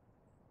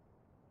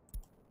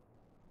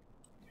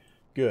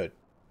 Good.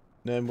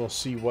 Then we'll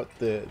see what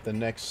the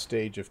next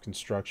stage of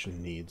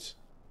construction needs.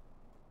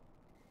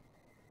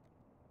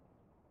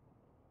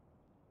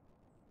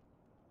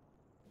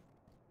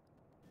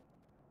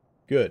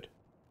 Good.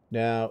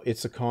 Now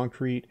it's the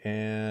concrete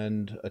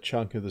and a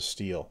chunk of the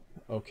steel.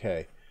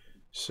 Okay.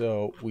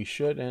 So we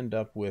should end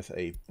up with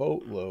a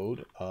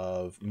boatload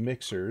of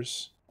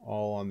mixers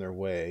all on their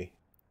way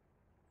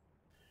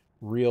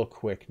real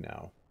quick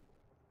now.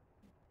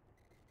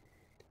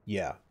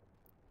 Yeah.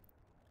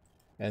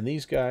 And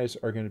these guys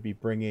are going to be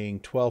bringing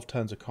 12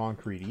 tons of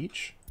concrete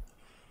each,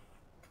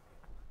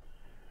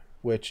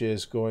 which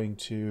is going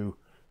to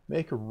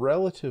make a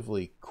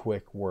relatively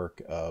quick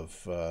work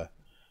of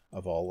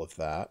all of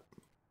that.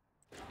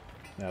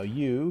 Now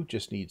you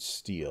just need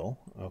steel.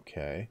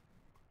 Okay.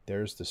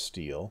 There's the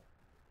steel.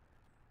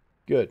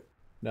 Good.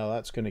 Now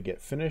that's going to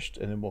get finished,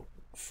 and then we'll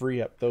free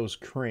up those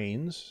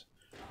cranes,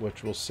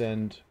 which will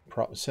send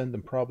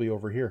them probably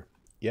over here.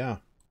 Yeah.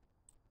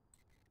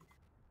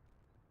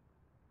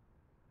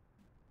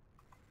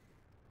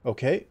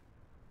 Okay.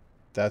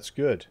 That's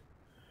good.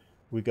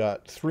 We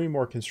got 3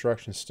 more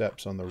construction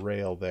steps on the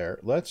rail there.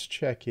 Let's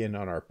check in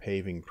on our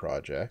paving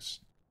projects.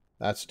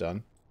 That's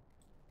done.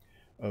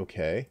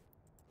 Okay.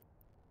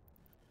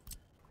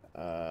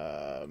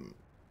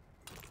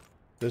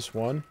 This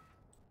one.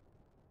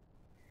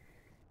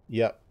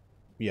 Yep.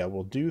 Yeah,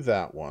 we'll do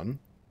that one.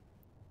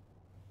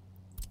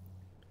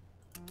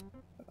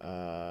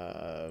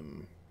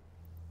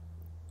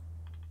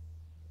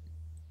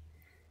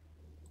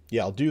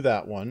 Yeah, I'll do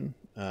that one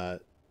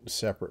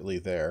separately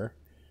there.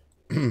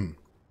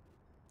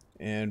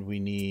 And we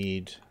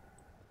need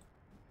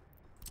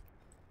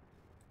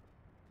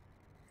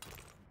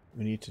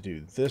to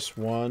do this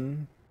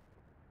one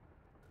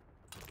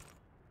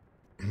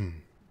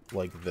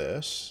like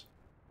this.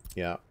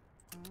 Yeah.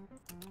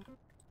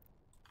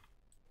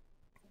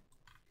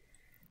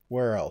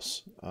 Where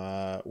else?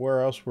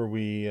 Where else were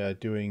we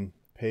doing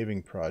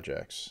paving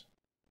projects?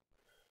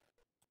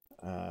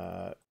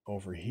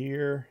 Over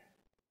here.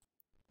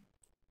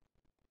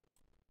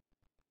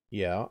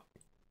 Yeah.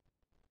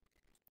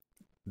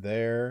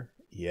 There.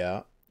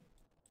 Yeah.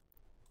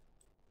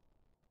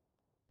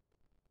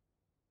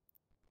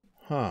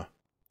 Huh.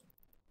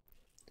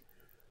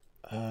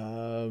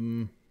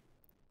 Um.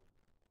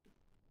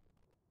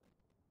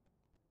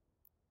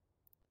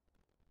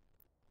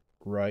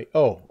 Right.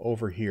 Oh,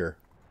 over here.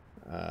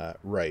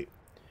 Right.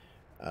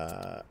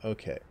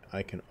 Okay.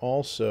 I can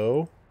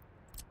also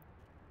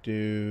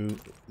do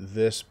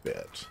this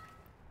bit.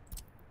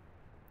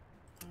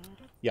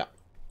 Yeah.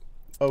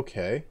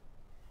 Okay.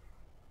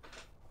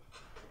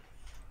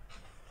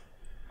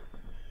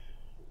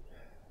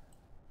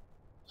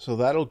 So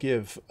that'll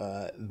give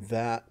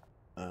that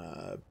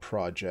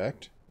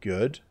project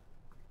good.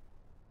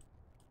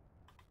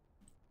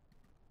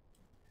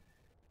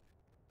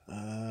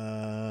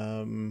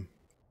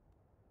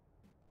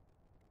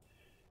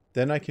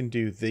 Then I can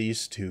do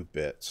these two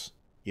bits.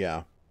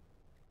 Yeah.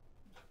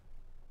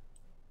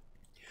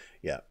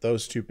 Yeah,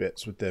 those two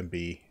bits would then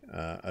be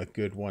a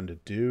good one to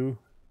do.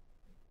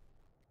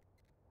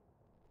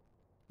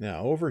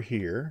 Now, over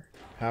here,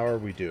 how are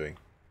we doing?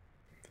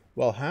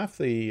 Well, half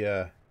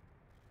the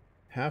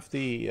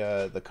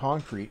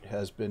concrete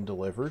has been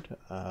delivered.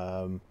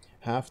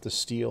 Half the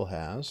steel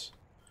has.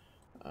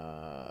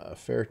 A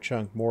fair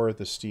chunk more of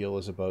the steel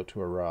is about to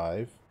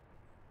arrive.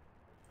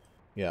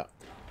 Yeah.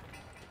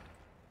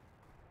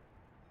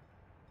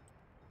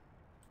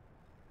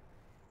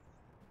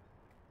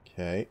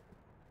 Okay.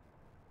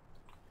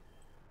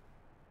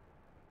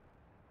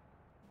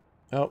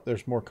 Oh,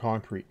 there's more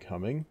concrete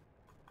coming.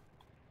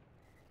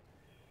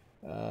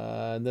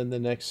 And then the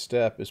next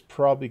step is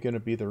probably going to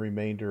be the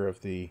remainder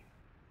of the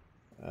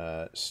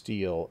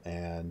steel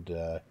and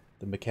the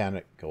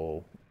mechanic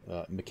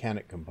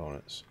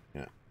components.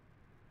 Yeah.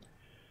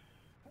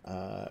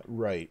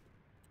 Right.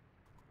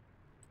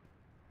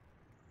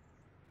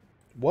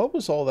 What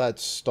was all that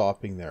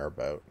stopping there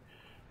about?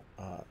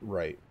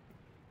 Right.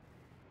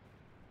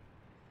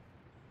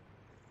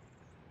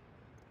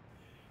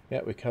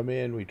 Yeah, we come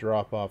in, we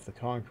drop off the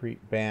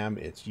concrete, bam,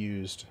 it's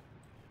used.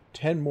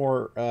 10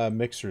 more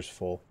mixers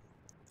full.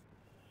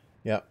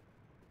 Yep.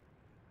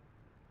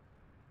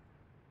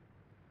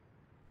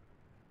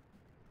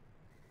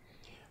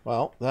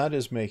 Well, that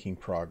is making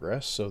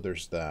progress, so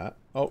there's that.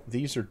 Oh,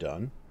 these are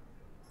done.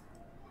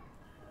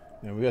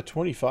 And we got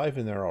 25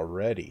 in there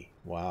already.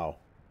 Wow.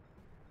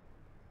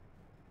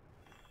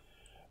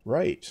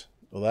 Right.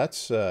 Well,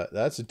 that's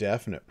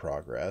definite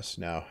progress.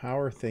 Now, how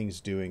are things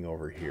doing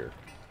over here?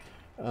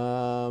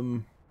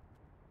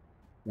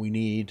 We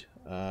need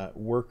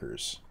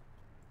workers.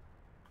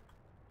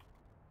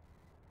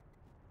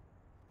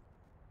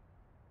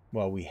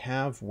 Well, we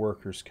have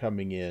workers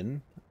coming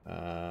in.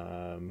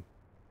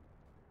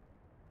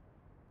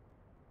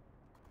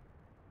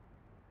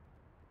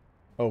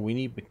 Oh, we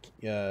need...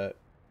 oh,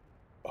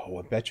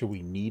 I bet you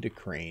we need a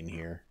crane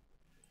here.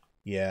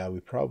 Yeah, we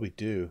probably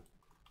do.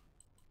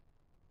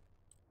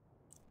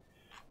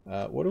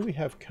 What do we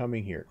have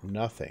coming here?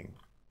 Nothing.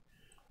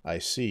 I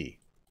see.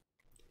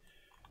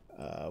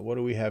 What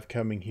do we have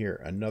coming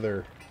here?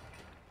 Another...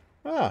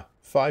 Ah,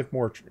 5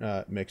 more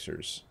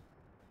mixers.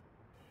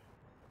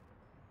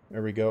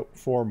 There we go.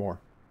 4 more.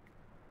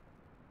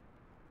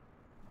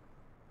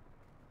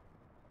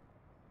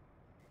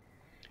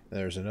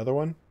 There's another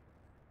one.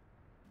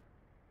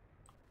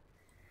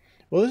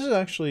 Well, this is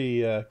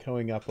actually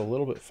coming up a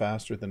little bit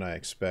faster than I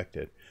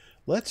expected.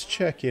 Let's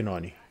check in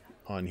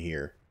on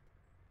here.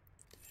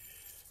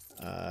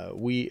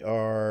 We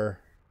are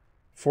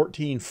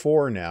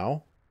 14.4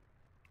 now.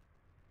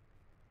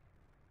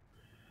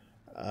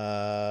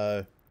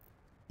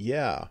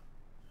 Yeah.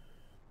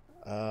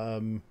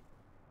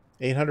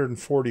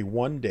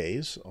 841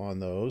 days on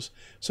those.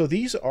 So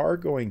these are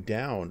going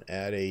down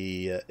at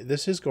a...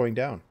 this is going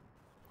down.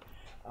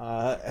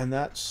 And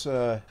that's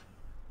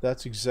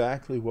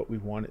exactly what we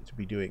want it to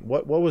be doing.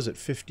 What was it?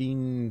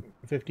 15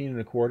 and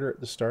a quarter at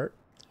the start.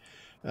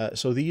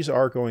 So these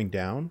are going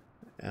down,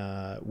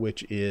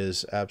 which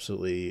is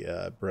absolutely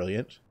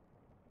brilliant.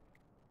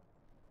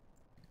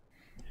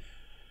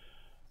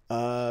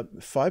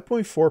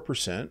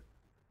 5.4%.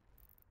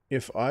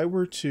 If I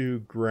were to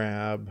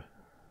grab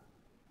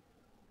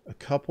a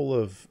couple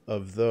of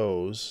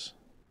those,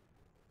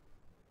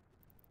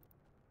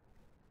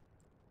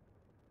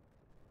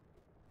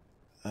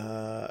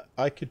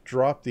 I could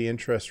drop the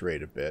interest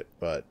rate a bit,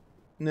 but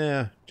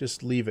nah,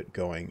 just leave it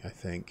going, I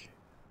think.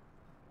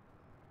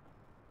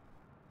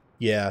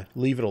 Yeah,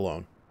 leave it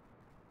alone.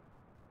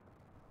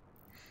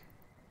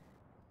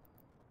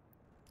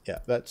 Yeah,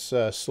 that's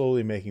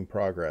slowly making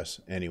progress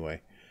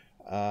anyway.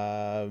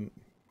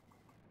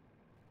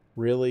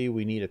 Really,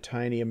 we need a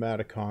tiny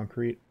amount of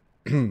concrete.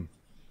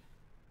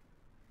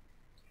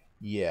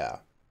 Yeah.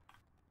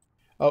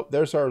 Oh,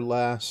 there's our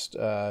last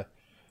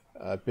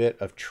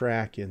bit of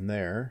track in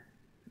there.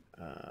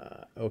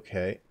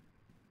 Okay.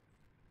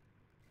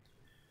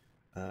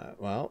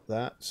 Well,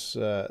 that's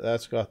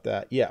got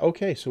that. Yeah,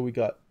 okay, so we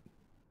got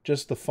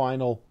just the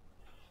final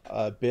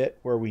bit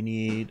where we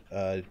need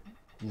a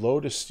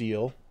load of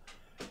steel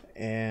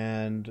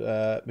and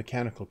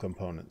mechanical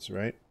components,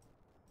 right?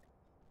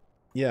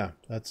 Yeah,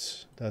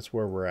 that's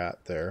where we're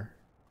at there.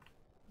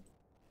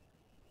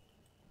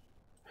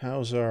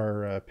 How's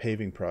our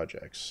paving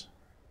projects?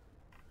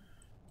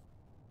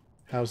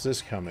 How's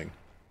this coming?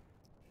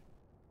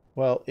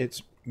 Well,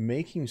 it's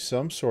making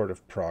some sort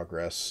of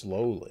progress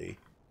slowly.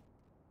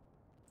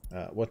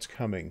 What's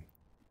coming?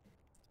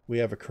 We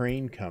have a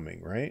crane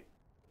coming, right?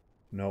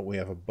 No, we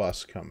have a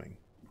bus coming.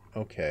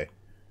 Okay.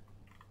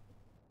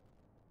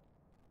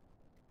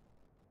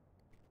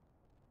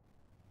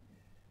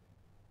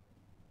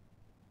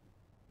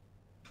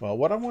 Well,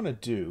 what I want to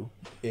do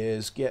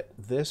is get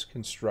this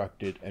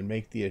constructed and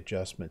make the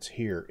adjustments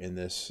here in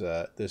this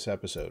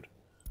episode.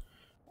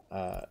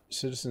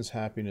 Citizens'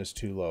 happiness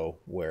too low.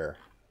 Where?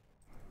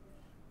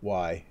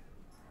 Why?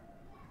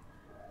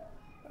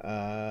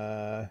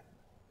 Uh,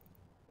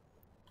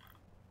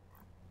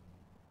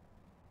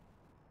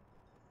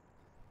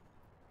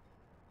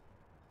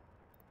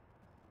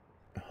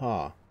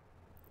 huh.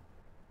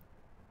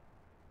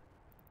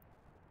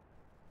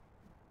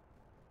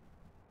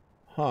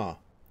 Huh.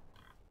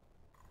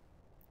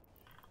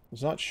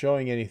 It's not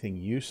showing anything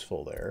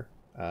useful there.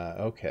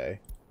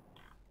 Okay.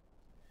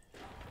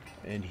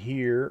 And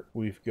here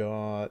we've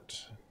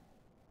got...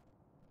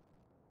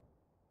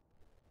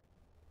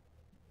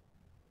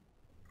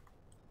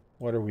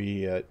 What are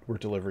we... we're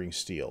delivering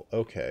steel.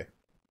 Okay.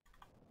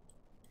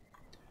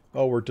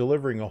 Oh, we're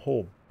delivering a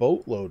whole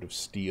boatload of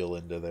steel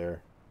into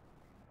there.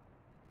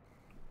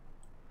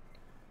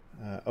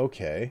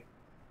 Okay.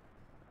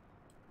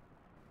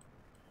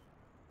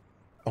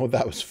 Oh,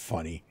 that was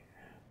funny.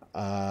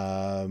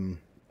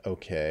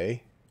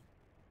 Okay.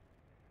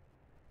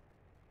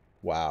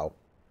 Wow.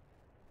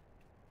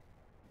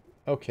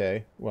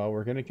 Okay, well,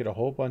 we're going to get a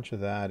whole bunch of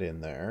that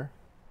in there.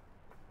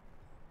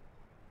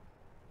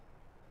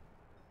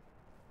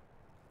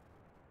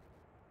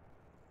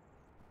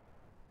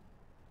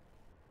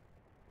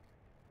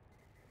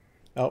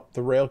 Oh,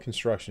 the rail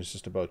construction is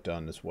just about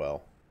done as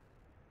well.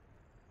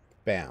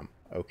 Bam.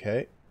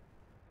 Okay.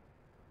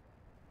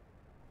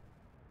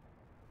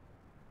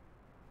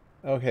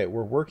 Okay,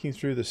 we're working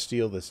through the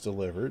steel that's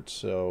delivered,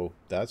 so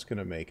that's going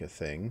to make a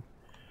thing.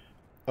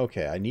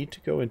 Okay, I need to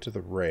go into the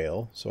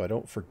rail so I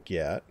don't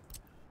forget.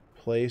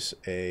 Place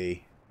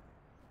a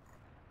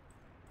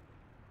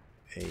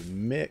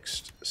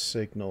mixed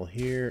signal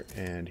here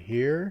and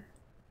here.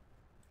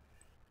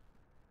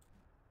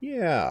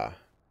 Yeah.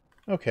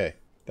 Okay,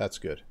 that's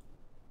good.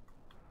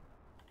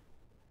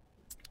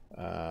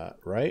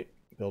 Right?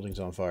 Building's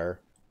on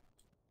fire.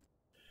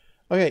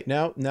 Okay,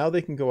 now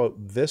they can go out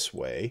this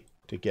way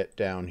to get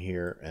down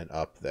here and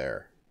up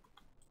there.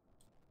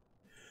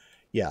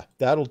 Yeah,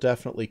 that'll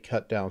definitely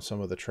cut down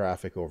some of the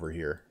traffic over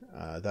here.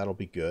 That'll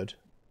be good.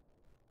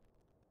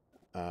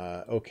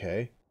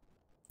 Okay.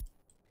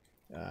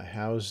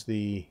 How's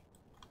the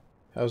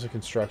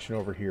construction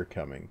over here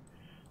coming?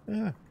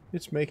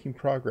 It's making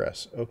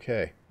progress.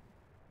 Okay.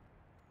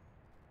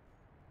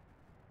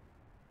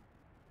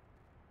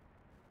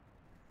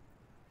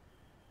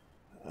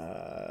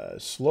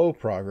 Slow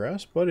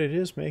progress, but it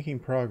is making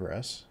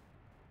progress.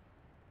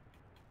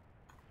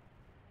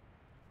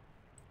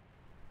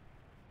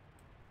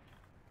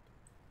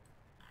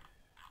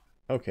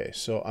 Okay,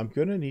 so I'm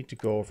gonna need to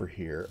go over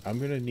here. I'm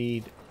gonna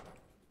need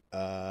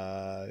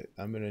a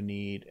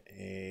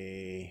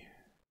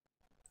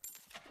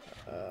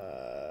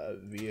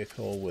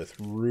vehicle with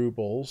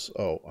rubles.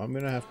 Oh, I'm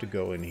gonna have to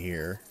go in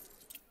here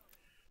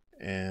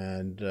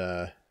and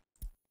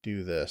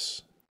do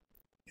this.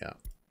 Yeah.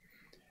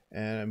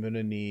 And I'm going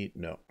to need,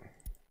 no.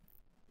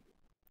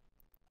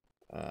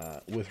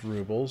 With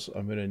rubles,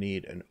 I'm going to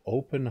need an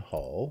open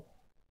hull.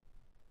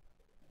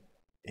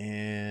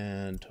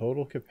 And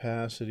total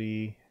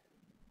capacity.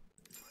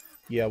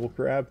 Yeah, we'll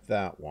grab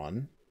that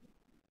one.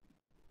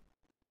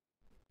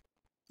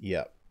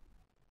 Yep.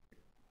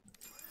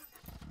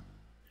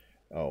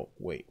 Oh,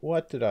 wait.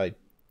 What did I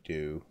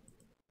do?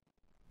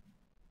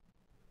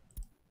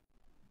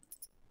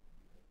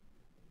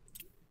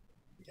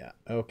 Yeah,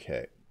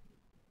 okay.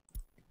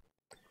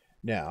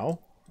 Now,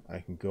 I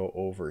can go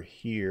over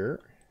here.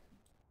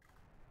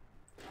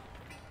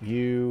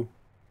 You...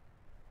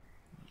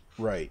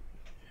 Right.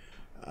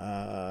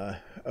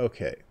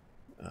 Okay.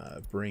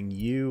 Bring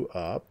you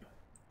up.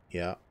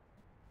 Yeah.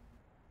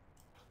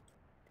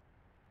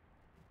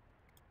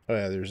 Oh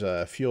yeah, there's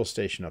a fuel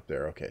station up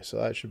there. Okay, so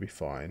that should be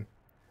fine.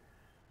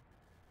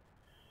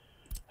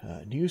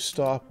 New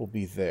stop will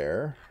be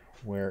there,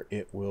 where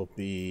it will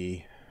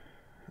be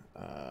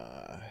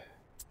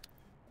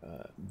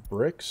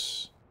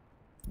bricks.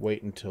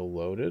 Wait until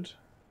loaded.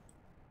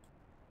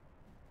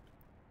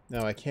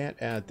 Now I can't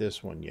add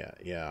this one yet.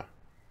 Yeah.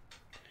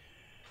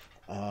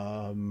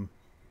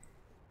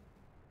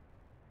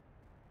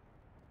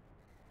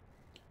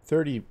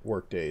 30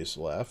 work days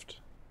left.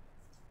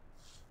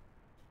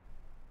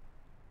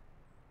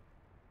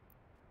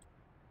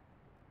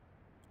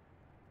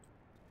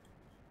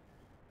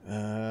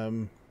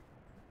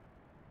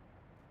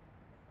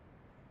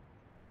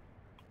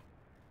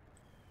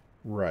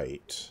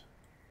 Right.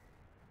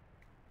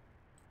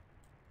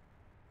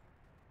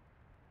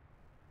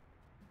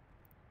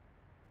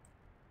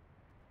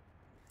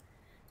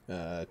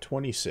 Uh,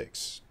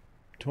 26.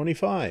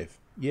 25.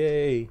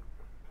 Yay.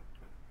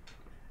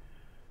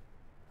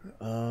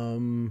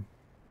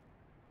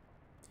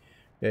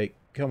 Hey,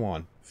 come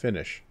on.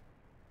 Finish.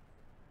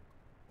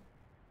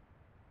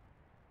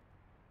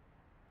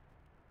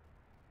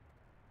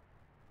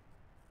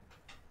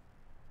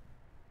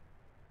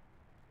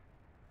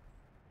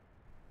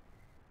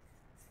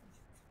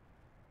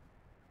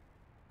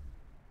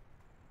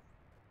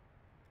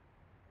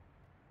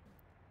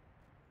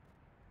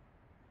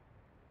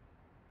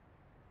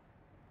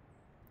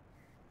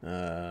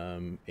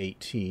 Um,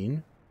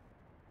 18.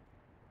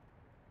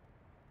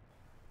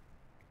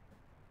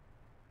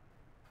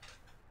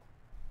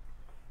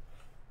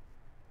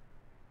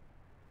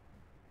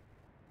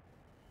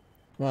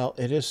 Well,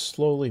 it is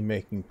slowly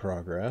making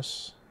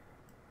progress.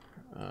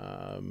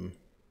 Um,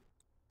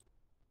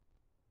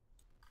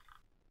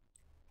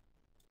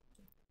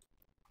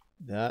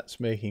 that's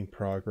making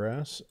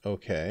progress.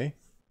 Okay.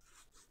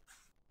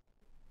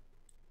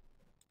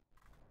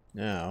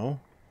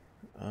 Now,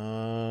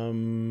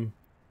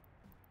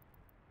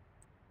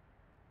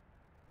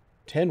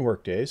 10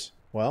 work days.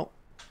 Well,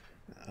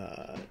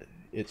 uh,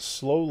 it's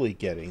slowly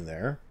getting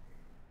there.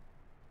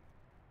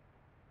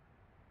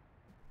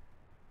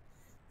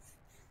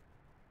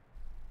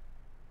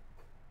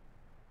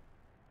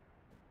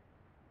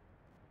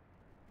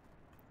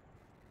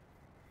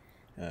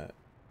 Uh,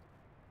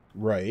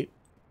 right.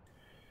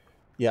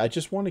 Yeah, I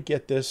just want to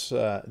get this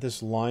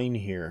this line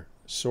here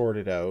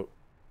sorted out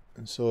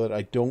so that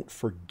I don't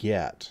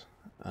forget,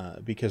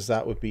 because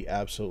that would be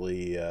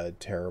absolutely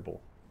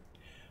terrible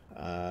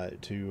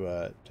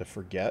to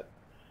forget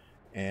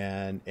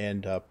and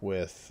end up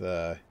with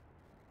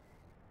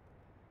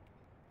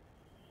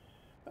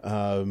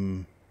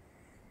um,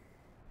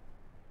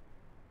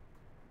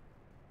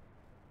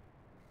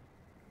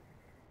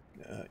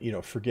 you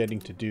know, forgetting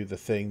to do the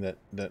thing that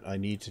I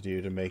need to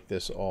do to make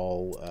this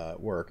all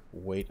work.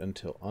 Wait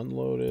until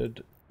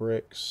unloaded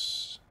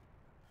bricks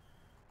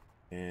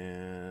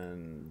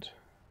and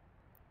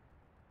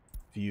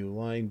view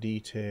line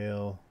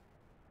detail.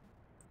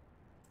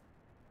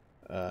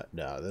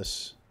 No,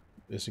 this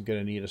isn't going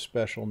to need a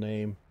special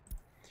name.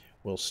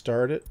 We'll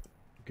start it.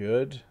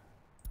 Good.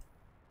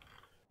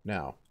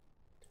 Now,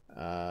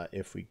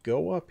 if we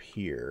go up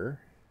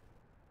here...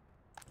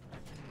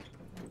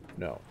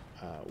 No.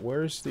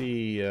 Where's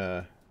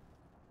the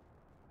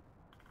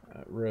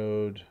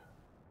road?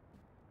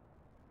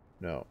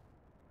 No.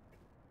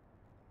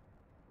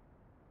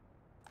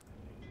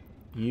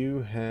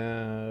 You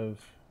have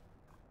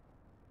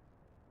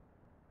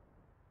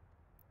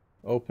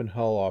open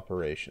hull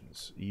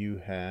operations.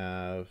 You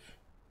have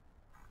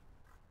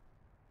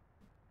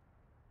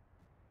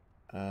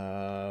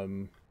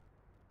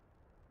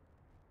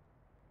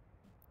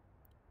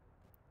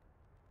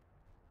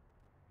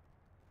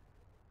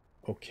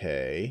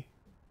okay.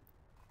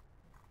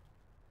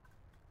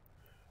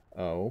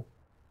 Oh.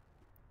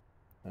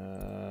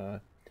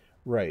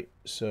 Right.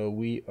 So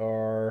we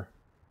are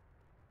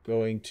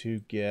going to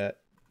get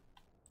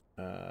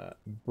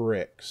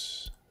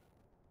bricks.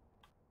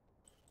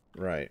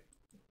 Right.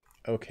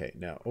 Okay,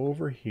 now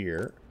over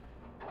here,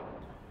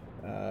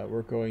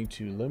 we're going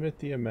to limit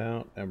the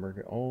amount, and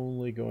we're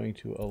only going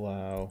to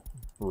allow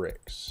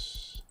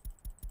bricks.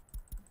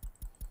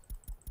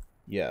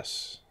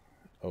 Yes.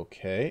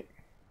 Okay.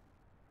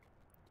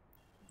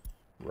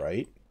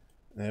 Right.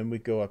 Then we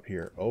go up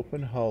here,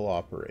 open hull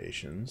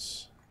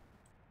operations.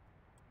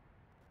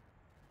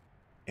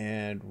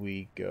 And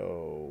we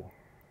go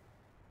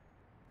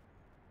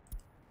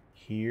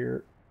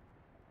here,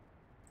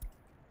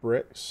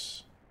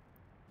 bricks,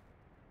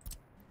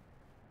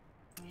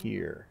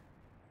 here.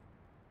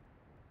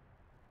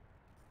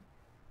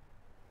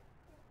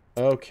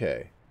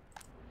 Okay.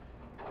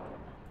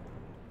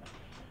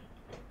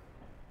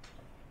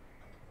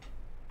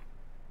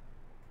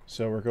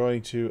 So we're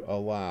going to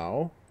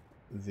allow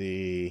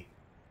the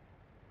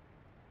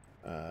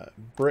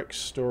brick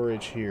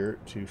storage here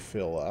to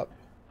fill up.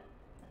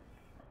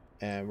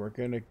 And we're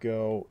going to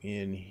go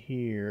in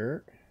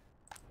here.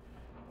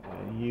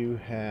 You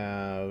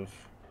have...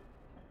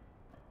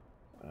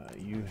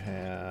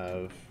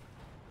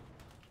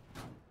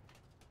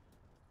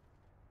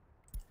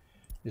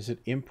 Is it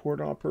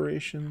import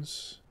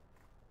operations?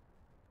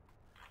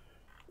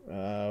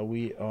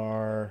 We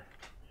are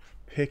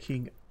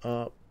picking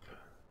up...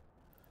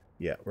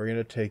 Yeah, we're going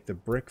to take the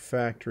brick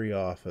factory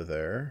off of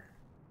there.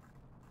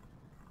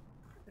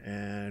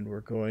 And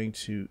we're going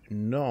to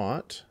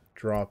not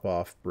drop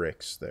off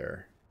bricks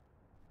there.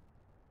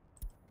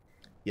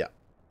 Yeah.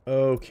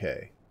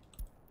 Okay.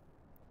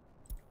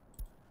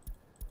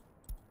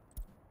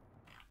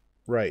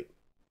 Right.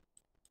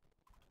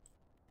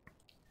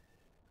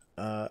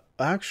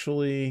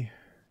 Actually,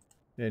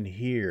 in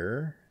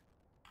here...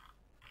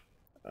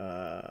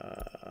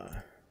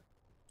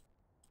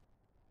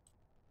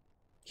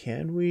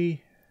 can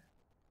we...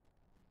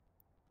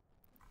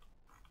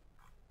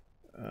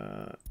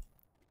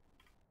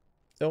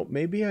 oh,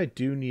 maybe I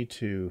do need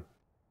to...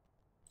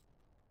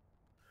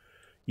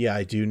 yeah,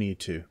 I do need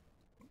to.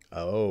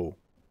 Oh.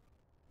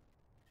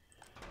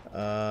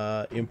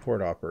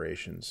 Import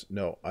operations.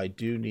 No, I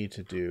do need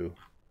to do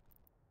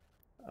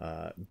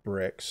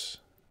bricks.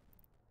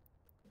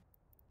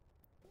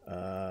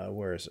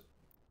 Where is it?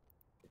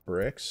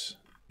 Bricks.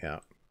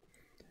 Yeah.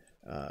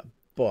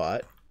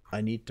 But I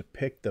need to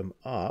pick them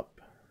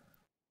up.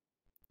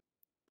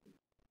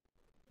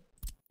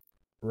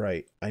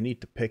 Right. I need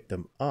to pick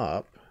them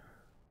up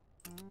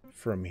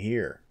from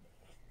here.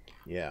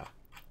 Yeah.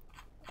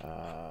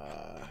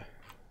 And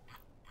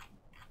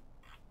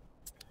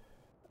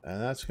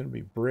that's going to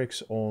be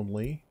bricks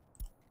only.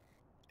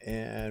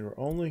 And we're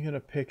only going to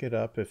pick it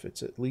up if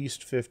it's at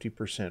least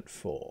 50%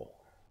 full.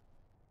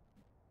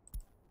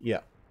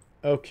 Yeah.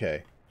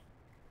 Okay.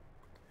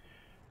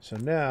 So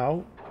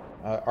now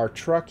our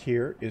truck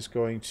here is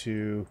going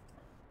to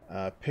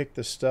pick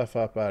the stuff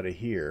up out of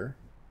here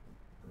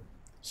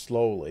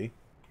slowly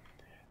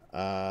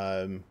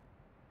and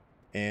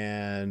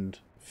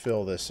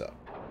fill this up.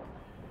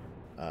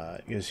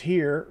 Because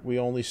here we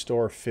only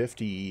store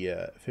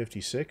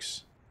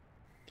 56.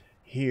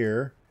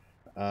 Here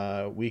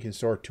we can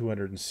store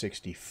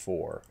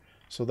 264.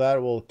 So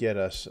that will get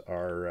us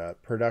our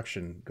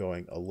production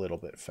going a little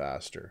bit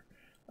faster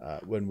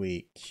when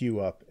we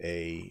queue up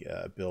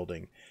a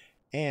building.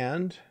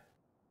 And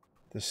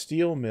the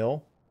steel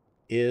mill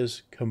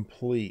is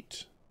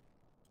complete.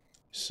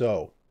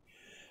 So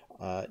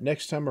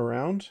next time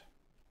around,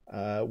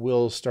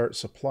 we'll start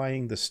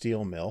supplying the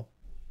steel mill.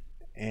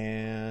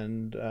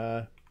 And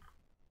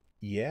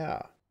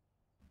yeah,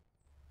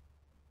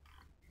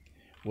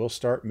 we'll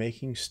start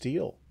making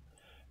steel.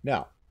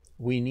 Now,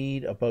 we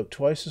need about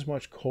twice as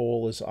much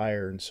coal as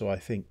iron, so I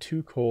think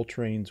 2 coal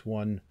trains,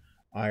 1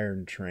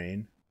 iron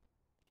train.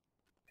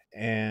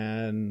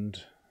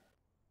 And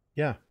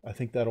yeah, I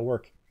think that'll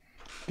work.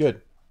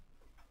 Good.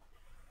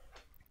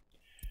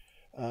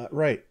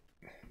 Right.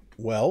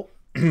 Well,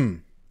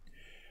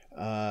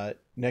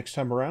 next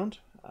time around,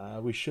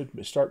 we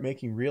should start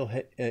making real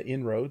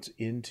inroads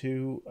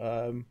into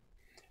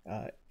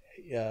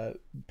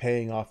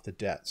paying off the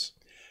debts.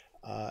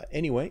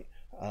 Anyway,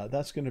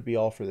 that's going to be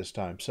all for this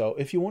time. So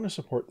if you want to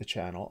support the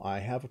channel, I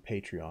have a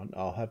Patreon.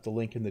 I'll have the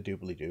link in the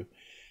doobly-doo.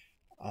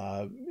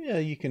 Yeah,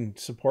 you can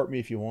support me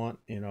if you want,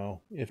 you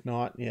know. If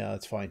not, yeah,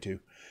 that's fine too.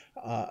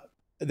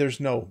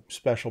 There's no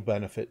special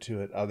benefit to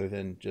it other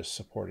than just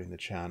supporting the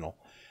channel.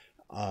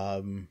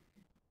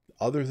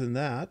 Other than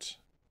that,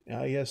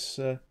 I guess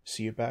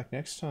see you back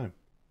next time.